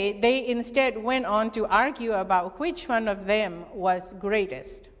today, they instead went on to argue about which one of them was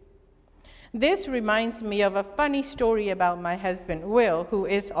greatest. This reminds me of a funny story about my husband, Will, who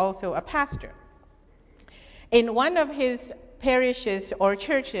is also a pastor. In one of his parishes or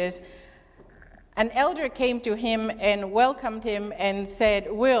churches, an elder came to him and welcomed him and said,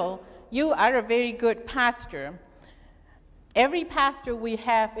 "Will, you are a very good pastor. Every pastor we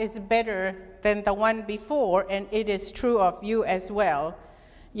have is better than the one before, and it is true of you as well.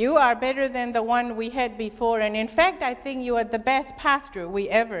 You are better than the one we had before, and in fact, I think you are the best pastor we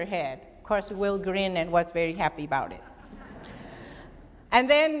ever had." Of course, Will grinned and was very happy about it. And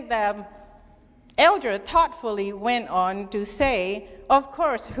then the elder thoughtfully went on to say, "Of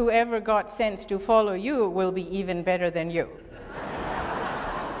course, whoever God sends to follow you will be even better than you."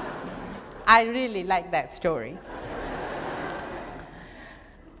 I really like that story.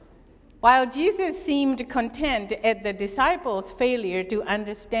 While Jesus seemed content at the disciples' failure to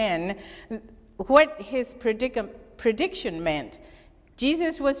understand what his prediction meant,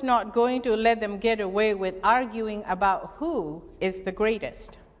 Jesus was not going to let them get away with arguing about who is the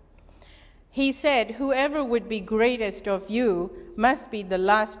greatest. He said, "Whoever would be greatest of you must be the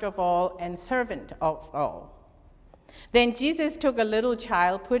last of all and servant of all." Then Jesus took a little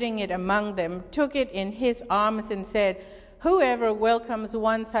child, putting it among them, took it in his arms and said, "Whoever welcomes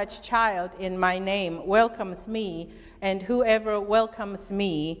one such child in my name welcomes me, and whoever welcomes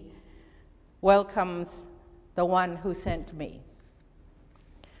me welcomes the one who sent me."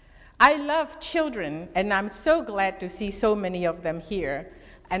 I love children, and I'm so glad to see so many of them here,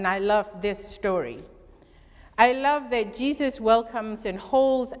 and I love this story. I love that Jesus welcomes and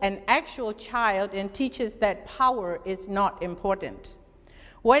holds an actual child and teaches that power is not important.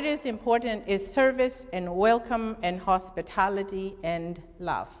 What is important is service and welcome and hospitality and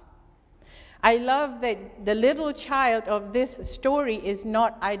love. I love that the little child of this story is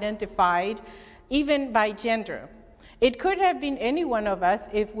not identified even by gender. It could have been any one of us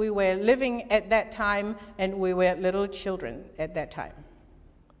if we were living at that time and we were little children at that time.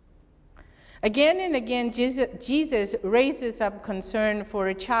 Again and again, Jesus raises up concern for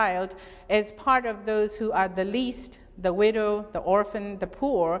a child as part of those who are the least, the widow, the orphan, the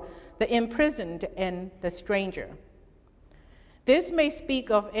poor, the imprisoned, and the stranger. This may speak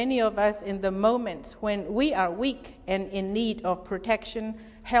of any of us in the moments when we are weak and in need of protection,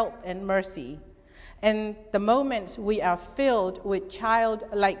 help, and mercy, and the moments we are filled with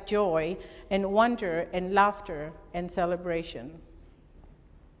childlike joy and wonder and laughter and celebration.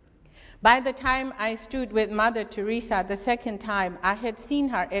 By the time I stood with Mother Teresa the second time, I had seen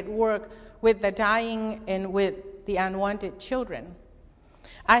her at work with the dying and with the unwanted children.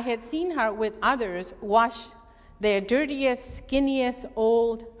 I had seen her with others wash their dirtiest, skinniest,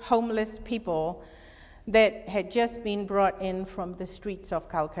 old, homeless people that had just been brought in from the streets of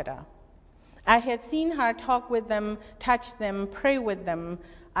Calcutta. I had seen her talk with them, touch them, pray with them.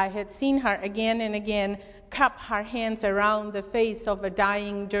 I had seen her again and again cup her hands around the face of a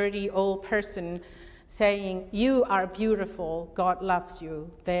dying, dirty old person, saying, "You are beautiful, God loves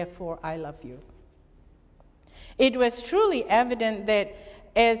you, therefore I love you." It was truly evident that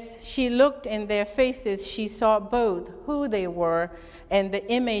as she looked in their faces, she saw both who they were and the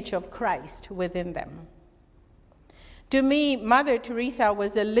image of Christ within them. To me, Mother Teresa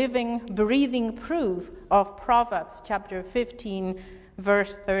was a living, breathing proof of Proverbs chapter 15,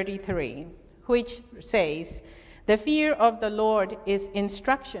 verse 33, which says, "The fear of the Lord is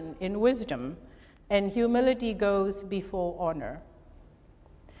instruction in wisdom, and humility goes before honor."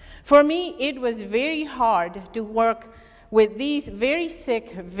 For me, it was very hard to work with these very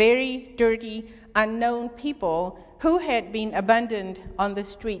sick, very dirty, unknown people who had been abandoned on the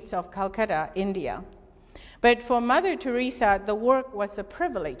streets of Calcutta, India. But for Mother Teresa, the work was a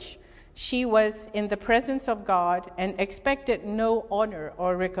privilege. She was in the presence of God and expected no honor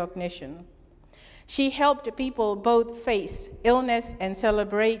or recognition. She helped people both face illness and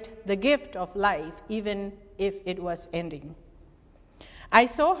celebrate the gift of life, even if it was ending. I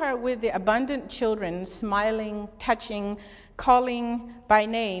saw her with the abundant children, smiling, touching, calling by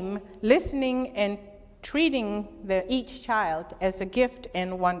name, listening, and treating each child as a gift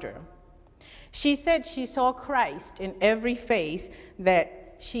and wonder. She said she saw Christ in every face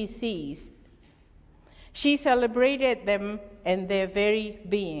that she sees. She celebrated them and their very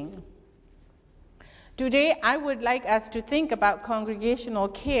being. Today, I would like us to think about congregational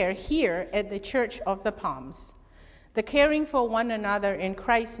care here at the Church of the Palms, the caring for one another in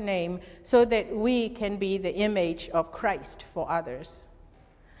Christ's name so that we can be the image of Christ for others.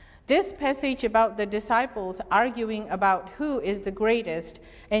 This passage about the disciples arguing about who is the greatest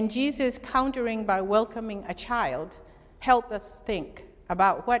and Jesus countering by welcoming a child help us think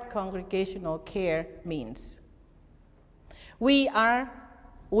about what congregational care means. We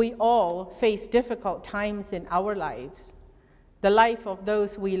all face difficult times in our lives, the life of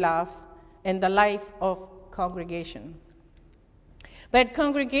those we love and the life of congregation. But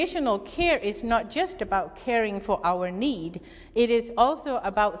congregational care is not just about caring for our need. It is also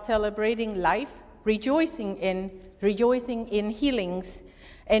about celebrating life, rejoicing in healings,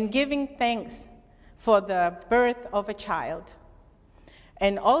 and giving thanks for the birth of a child.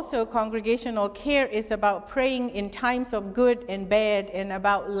 And also congregational care is about praying in times of good and bad and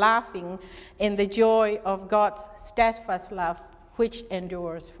about laughing in the joy of God's steadfast love, which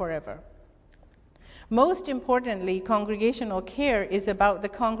endures forever. Most importantly, congregational care is about the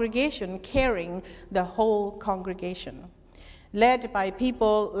congregation caring the whole congregation, led by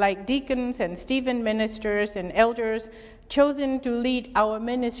people like deacons and Stephen ministers and elders chosen to lead our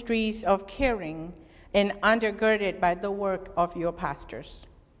ministries of caring and undergirded by the work of your pastors.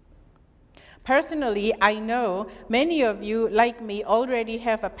 Personally, I know many of you, like me, already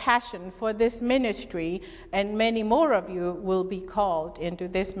have a passion for this ministry, and many more of you will be called into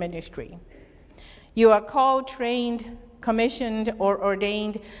this ministry. You are called, trained, commissioned, or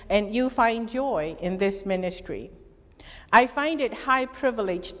ordained, and you find joy in this ministry. I find it high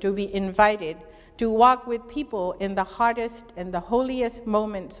privilege to be invited to walk with people in the hardest and the holiest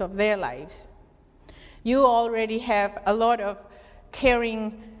moments of their lives. You already have a lot of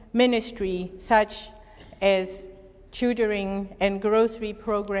caring ministry, such as tutoring and grocery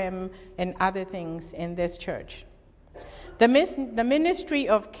program and other things in this church. The ministry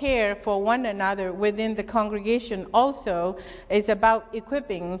of care for one another within the congregation also is about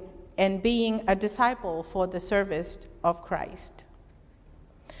equipping and being a disciple for the service of Christ.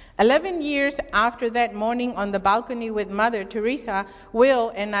 11 years after that morning on the balcony with Mother Teresa,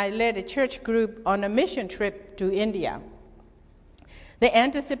 Will and I led a church group on a mission trip to India. The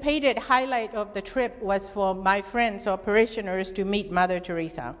anticipated highlight of the trip was for my friends or parishioners to meet Mother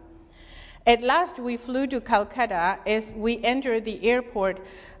Teresa. At last, we flew to Calcutta. As we entered the airport,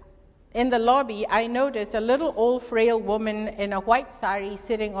 in the lobby, I noticed a little old frail woman in a white sari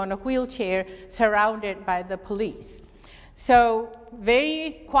sitting on a wheelchair surrounded by the police. So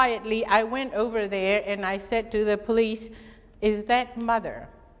very quietly, I went over there and I said to the police, "Is that Mother?"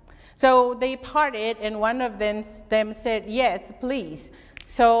 So they parted and one of them said, "Yes, please."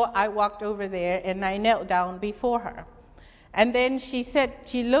 So I walked over there and I knelt down before her. And then she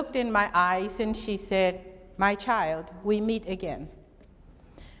looked in my eyes and she said, "My child, we meet again."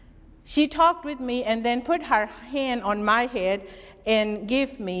 She talked with me and then put her hand on my head and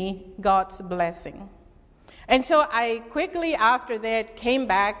gave me God's blessing. And so I quickly after that came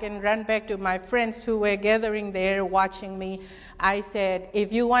back and ran back to my friends who were gathering there watching me. I said,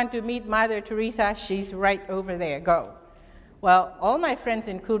 "If you want to meet Mother Teresa, she's right over there, go." Well, all my friends,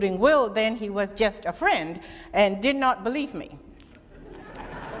 including Will, then he was just a friend and did not believe me.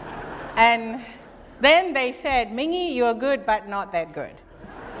 And then they said, "Mingy, you're good, but not that good."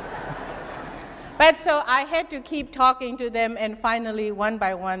 But so I had to keep talking to them, and finally, one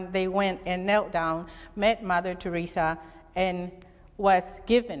by one, they went and knelt down, met Mother Teresa, and was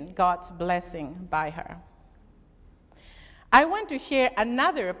given God's blessing by her. I want to share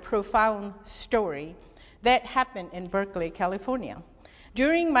another profound story that happened in Berkeley, California.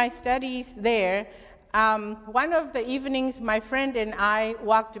 During my studies there, one of the evenings, my friend and I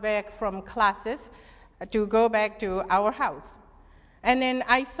walked back from classes to go back to our house. And then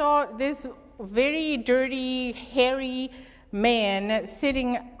I saw this very dirty, hairy man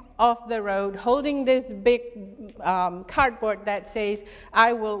sitting off the road holding this big cardboard that says,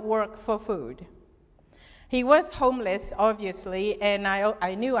 "I will work for food." He was homeless, obviously, and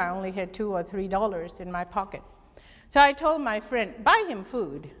I knew I only had $2 or $3 in my pocket. So I told my friend, "Buy him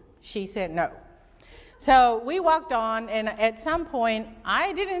food." She said no. So we walked on, and at some point,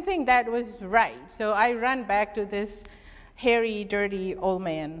 I didn't think that was right. So I ran back to this hairy, dirty old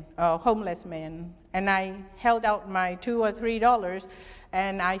man, homeless man, and I held out my $2 or $3,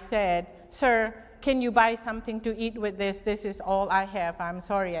 and I said, "Sir, can you buy something to eat with this? This is all I have. I'm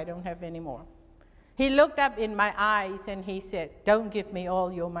sorry, I don't have any more." He looked up in my eyes and he said, "Don't give me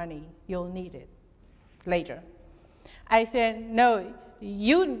all your money. You'll need it later." I said, "No,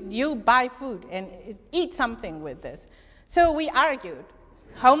 you buy food and eat something with this." So we argued.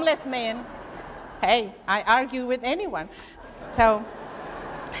 Homeless man, hey, I argue with anyone. So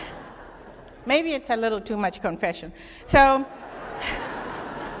maybe it's a little too much confession. So,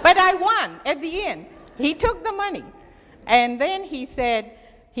 but I won at the end. He took the money. And then he said,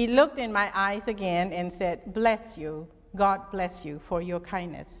 he looked in my eyes again and said, "Bless you, God bless you for your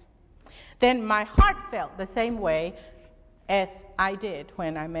kindness." Then my heart felt the same way as I did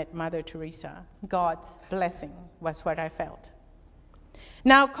when I met Mother Teresa. God's blessing was what I felt.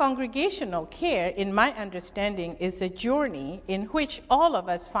 Now, congregational care, in my understanding, is a journey in which all of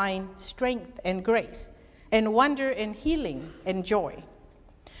us find strength and grace, and wonder and healing and joy.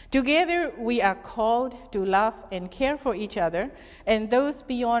 Together, we are called to love and care for each other and those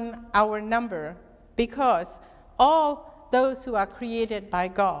beyond our number, because all those who are created by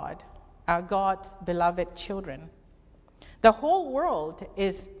God are God's beloved children. The whole world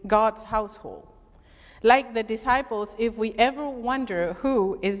is God's household. Like the disciples, if we ever wonder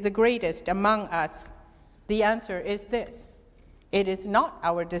who is the greatest among us, the answer is this: it is not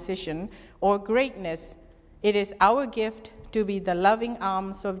our decision or greatness. It is our gift to be the loving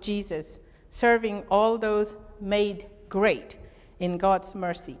arms of Jesus, serving all those made great in God's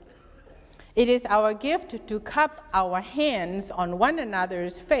mercy. It is our gift to cup our hands on one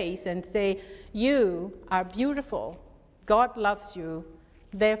another's face and say, "You are beautiful. God loves you.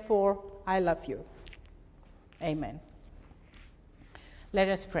 Therefore, I love you." Amen. Let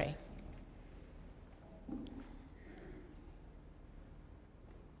us pray.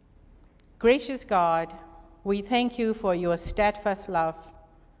 Gracious God, we thank you for your steadfast love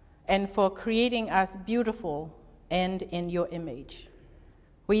and for creating us beautiful and in your image.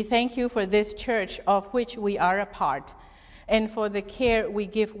 We thank you for this church of which we are a part, and for the care we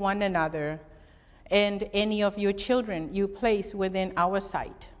give one another and any of your children you place within our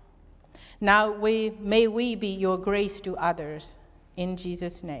sight. Now may we be your grace to others. In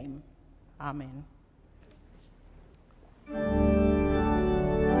Jesus' name, amen.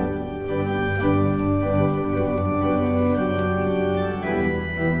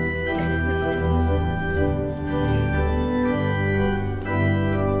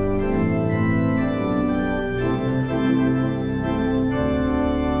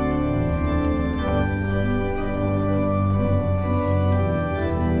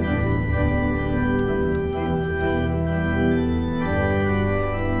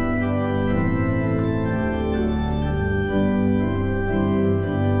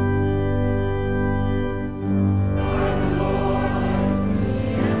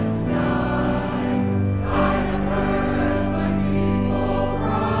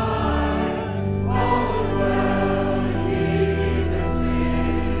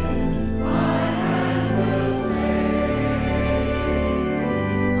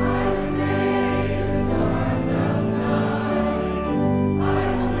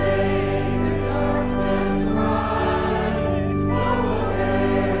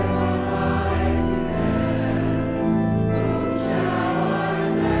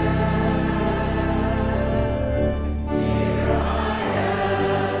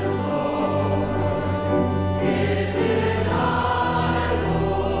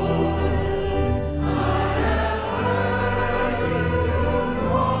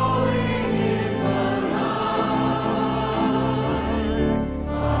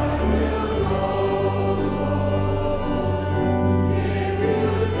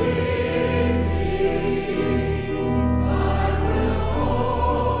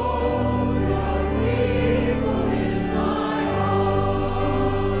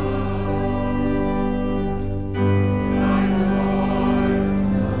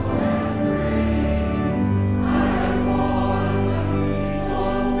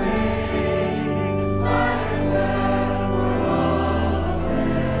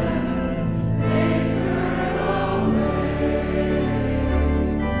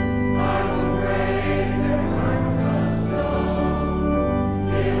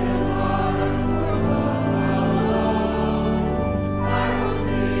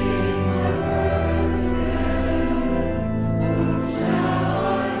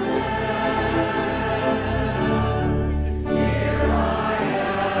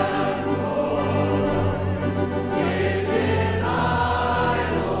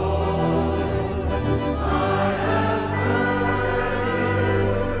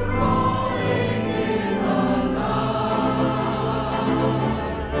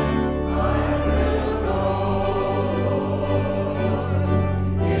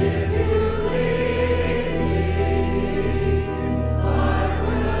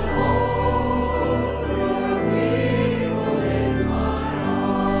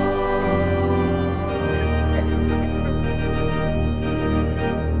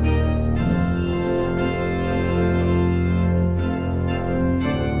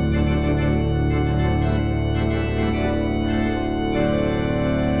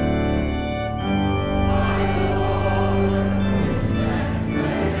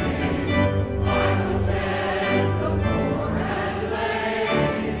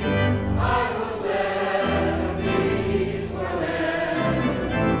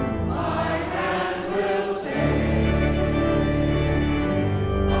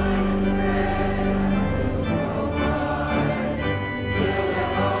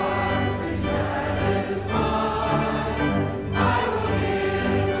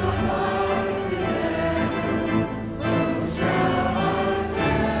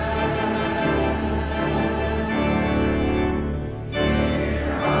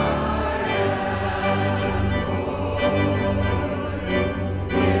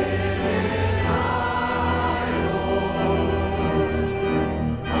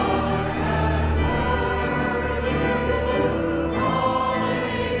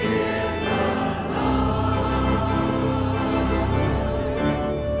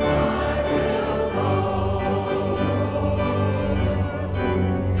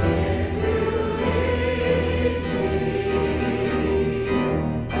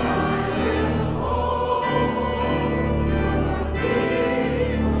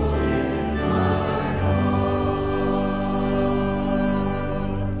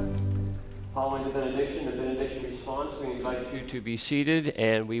 to be seated,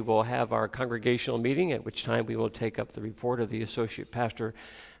 and we will have our congregational meeting, at which time we will take up the report of the Associate Pastor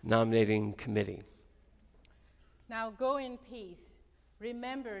Nominating Committee. Now go in peace.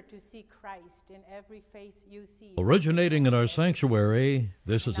 Remember to see Christ in every face you see. Originating in our sanctuary,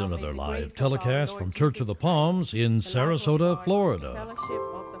 this is another live telecast from Church of the Palms in Sarasota, Florida. The fellowship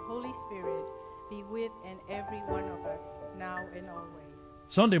of the Holy Spirit be with and every one of us, now and always.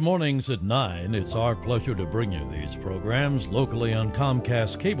 Sunday mornings at 9, it's our pleasure to bring you these programs locally on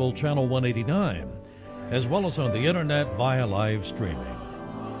Comcast Cable Channel 189, as well as on the internet via live streaming.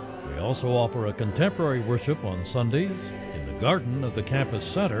 We also offer a contemporary worship on Sundays in the garden of the campus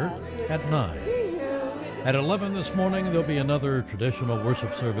center at 9. At 11 this morning, there'll be another traditional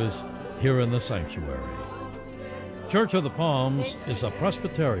worship service here in the sanctuary. Church of the Palms is a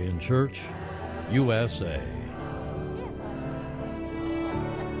Presbyterian church, USA.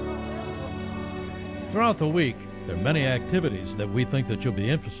 Throughout the week, there are many activities that we think that you'll be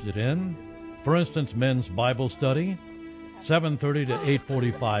interested in. For instance, men's Bible study, 7:30 to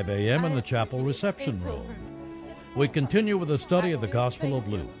 8:45 a.m. in the chapel reception room. We continue with a study of the Gospel of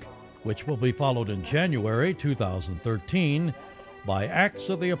Luke, which will be followed in January 2013 by Acts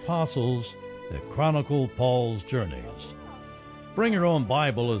of the Apostles that chronicle Paul's journeys. Bring Your Own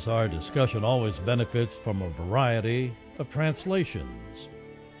Bible, as our discussion always benefits from a variety of translations.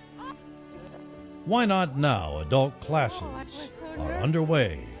 Why Not Now? Adult classes are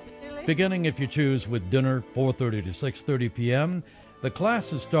underway. Beginning, if you choose, with dinner 4:30 to 6:30 p.m., the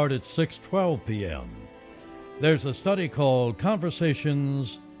classes start at 6:12 p.m. There's a study called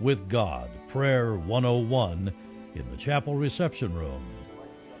Conversations with God, Prayer 101, in the chapel reception room.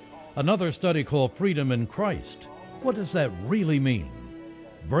 Another study called Freedom in Christ. What does that really mean?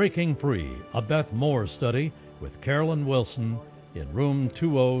 Breaking Free, a Beth Moore study with Carolyn Wilson in room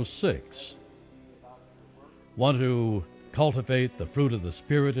 206. Want to cultivate the fruit of the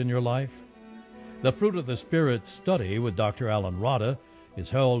Spirit in your life? The Fruit of the Spirit study with Dr. Alan Rada is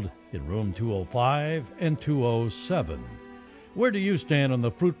held in room 205 and 207. Where do you stand on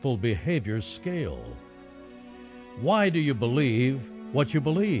the fruitful behavior scale? Why do you believe what you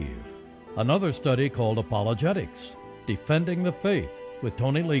believe? Another study called Apologetics, Defending the Faith with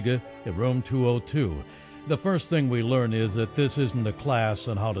Tony Liga in room 202. The first thing we learn is that this isn't a class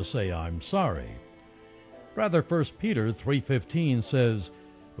on how to say I'm sorry. Rather, 1 Peter 3:15 says,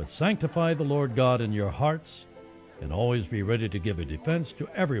 "But sanctify the Lord God in your hearts, and always be ready to give a defense to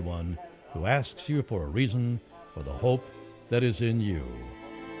everyone who asks you for a reason for the hope that is in you."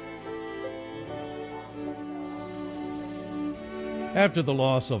 After the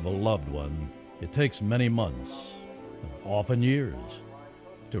loss of a loved one, it takes many months, often years,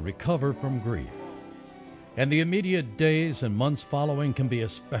 to recover from grief. And the immediate days and months following can be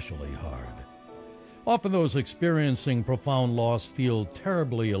especially hard. Often those experiencing profound loss feel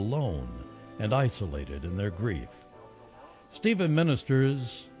terribly alone and isolated in their grief. Stephen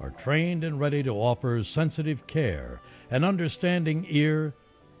ministers are trained and ready to offer sensitive care, an understanding ear,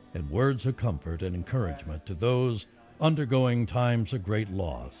 and words of comfort and encouragement to those undergoing times of great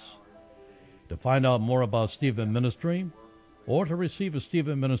loss. To find out more about Stephen Ministry or to receive a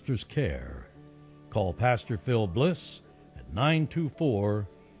Stephen Minister's care, call Pastor Phil Bliss at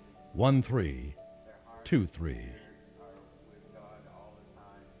 924-1323.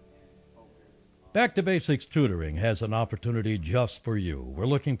 Back to Basics Tutoring has an opportunity just for you. We're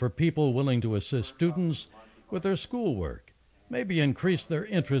looking for people willing to assist students with their schoolwork, maybe increase their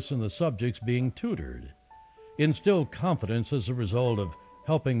interest in the subjects being tutored, instill confidence as a result of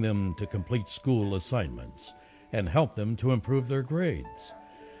helping them to complete school assignments, and help them to improve their grades.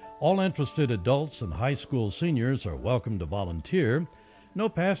 All interested adults and high school seniors are welcome to volunteer. No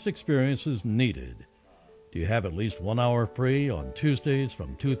past experience is needed. Do you have at least 1 hour free on Tuesdays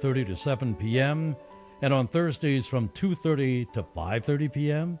from 2:30 to 7 p.m. and on Thursdays from 2:30 to 5:30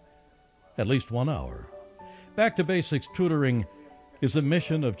 p.m.? At least 1 hour. Back to Basics Tutoring is a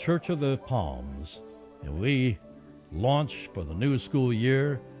mission of Church of the Palms, and we launch for the new school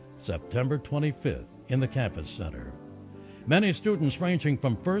year September 25th in the campus center. Many students ranging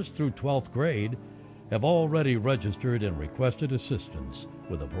from 1st through 12th grade have already registered and requested assistance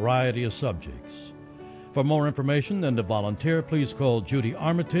with a variety of subjects. For more information and to volunteer, please call Judy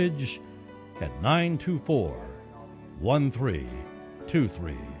Armitage at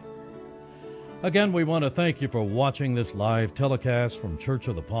 924-1323. Again, we want to thank you for watching this live telecast from Church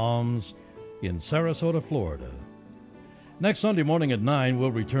of the Palms in Sarasota, Florida. Next Sunday morning at 9,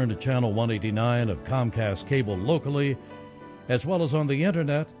 we'll return to Channel 189 of Comcast Cable locally, as well as on the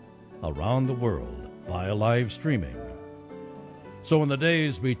internet around the world via live streaming. So in the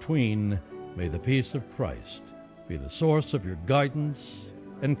days between, may the peace of Christ be the source of your guidance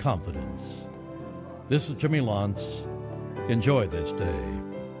and confidence. This is Jimmy Lance. Enjoy this day,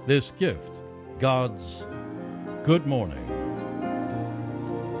 this gift, God's good morning.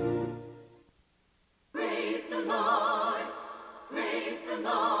 Praise the Lord, praise the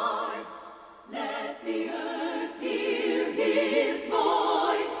Lord. Let the earth hear his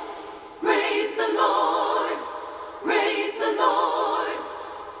voice. Praise the Lord, praise the Lord.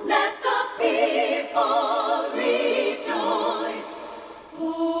 Let the people rejoice.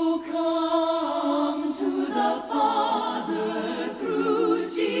 Oh, come to the Father through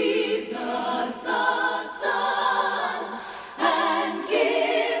Jesus the Son, and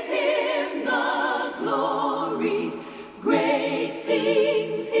give him the glory. Great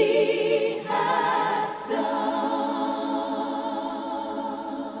things he hath done.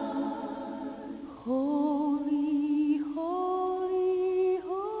 Holy, holy,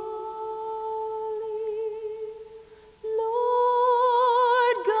 holy,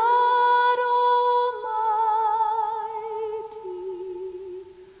 Lord God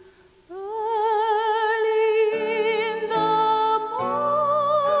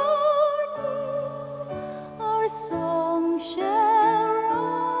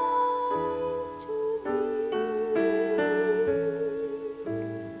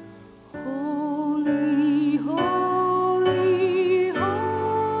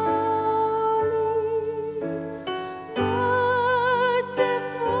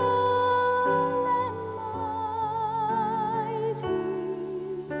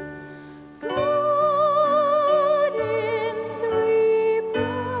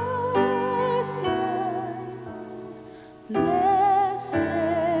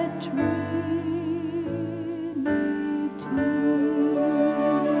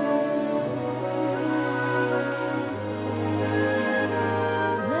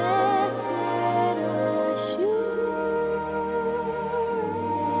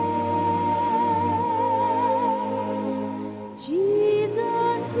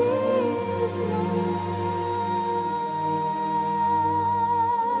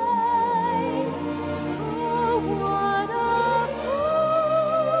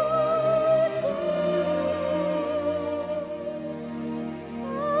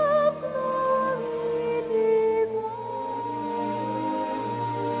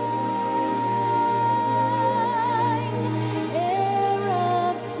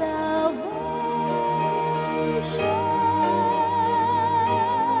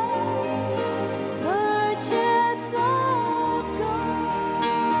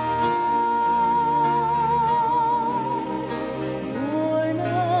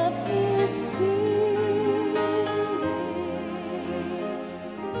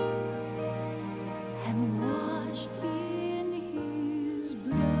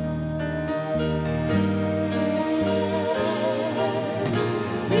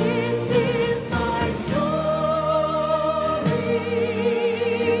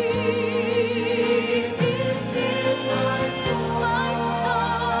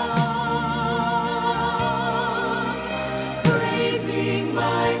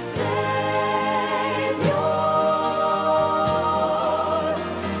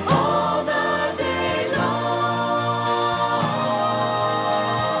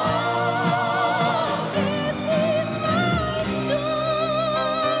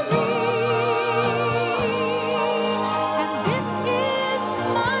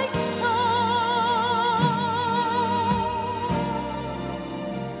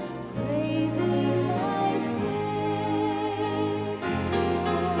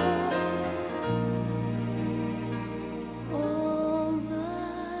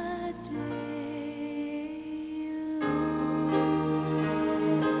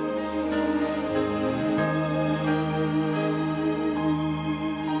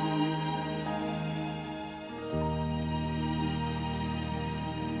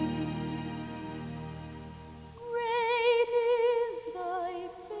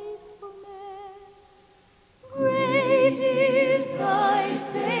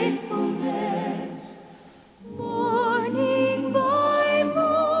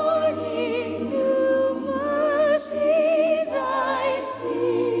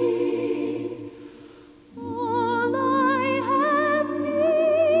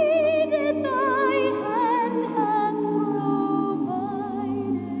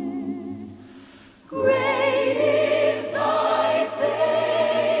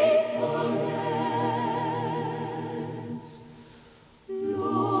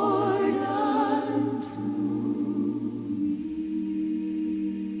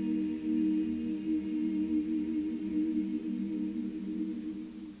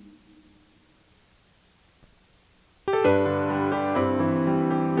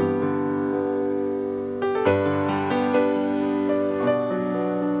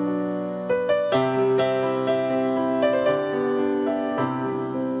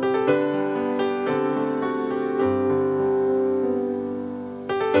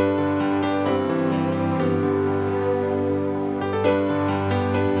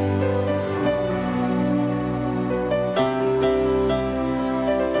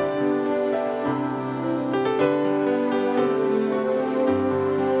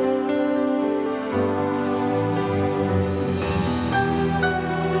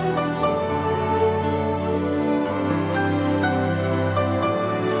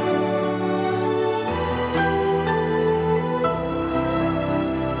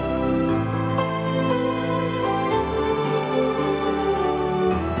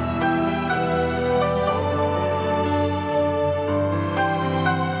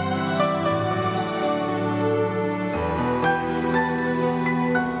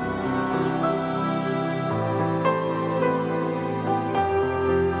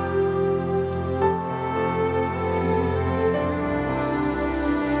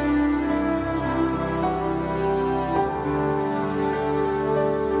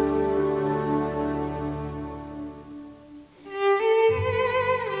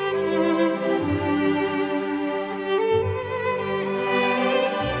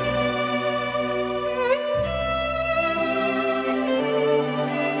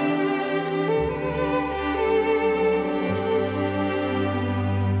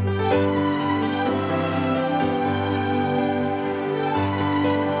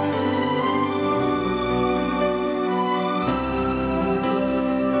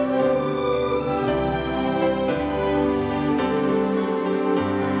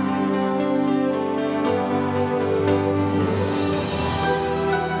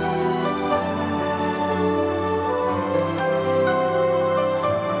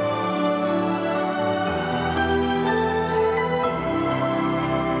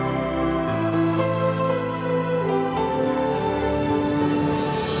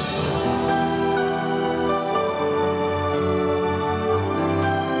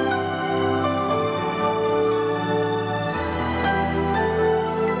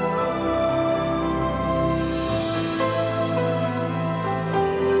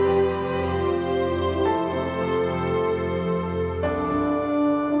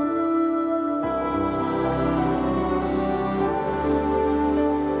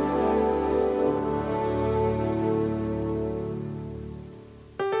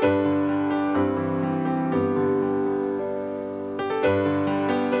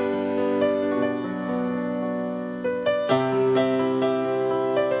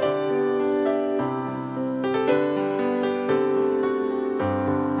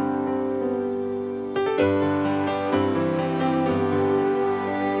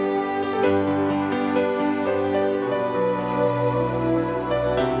Thank you.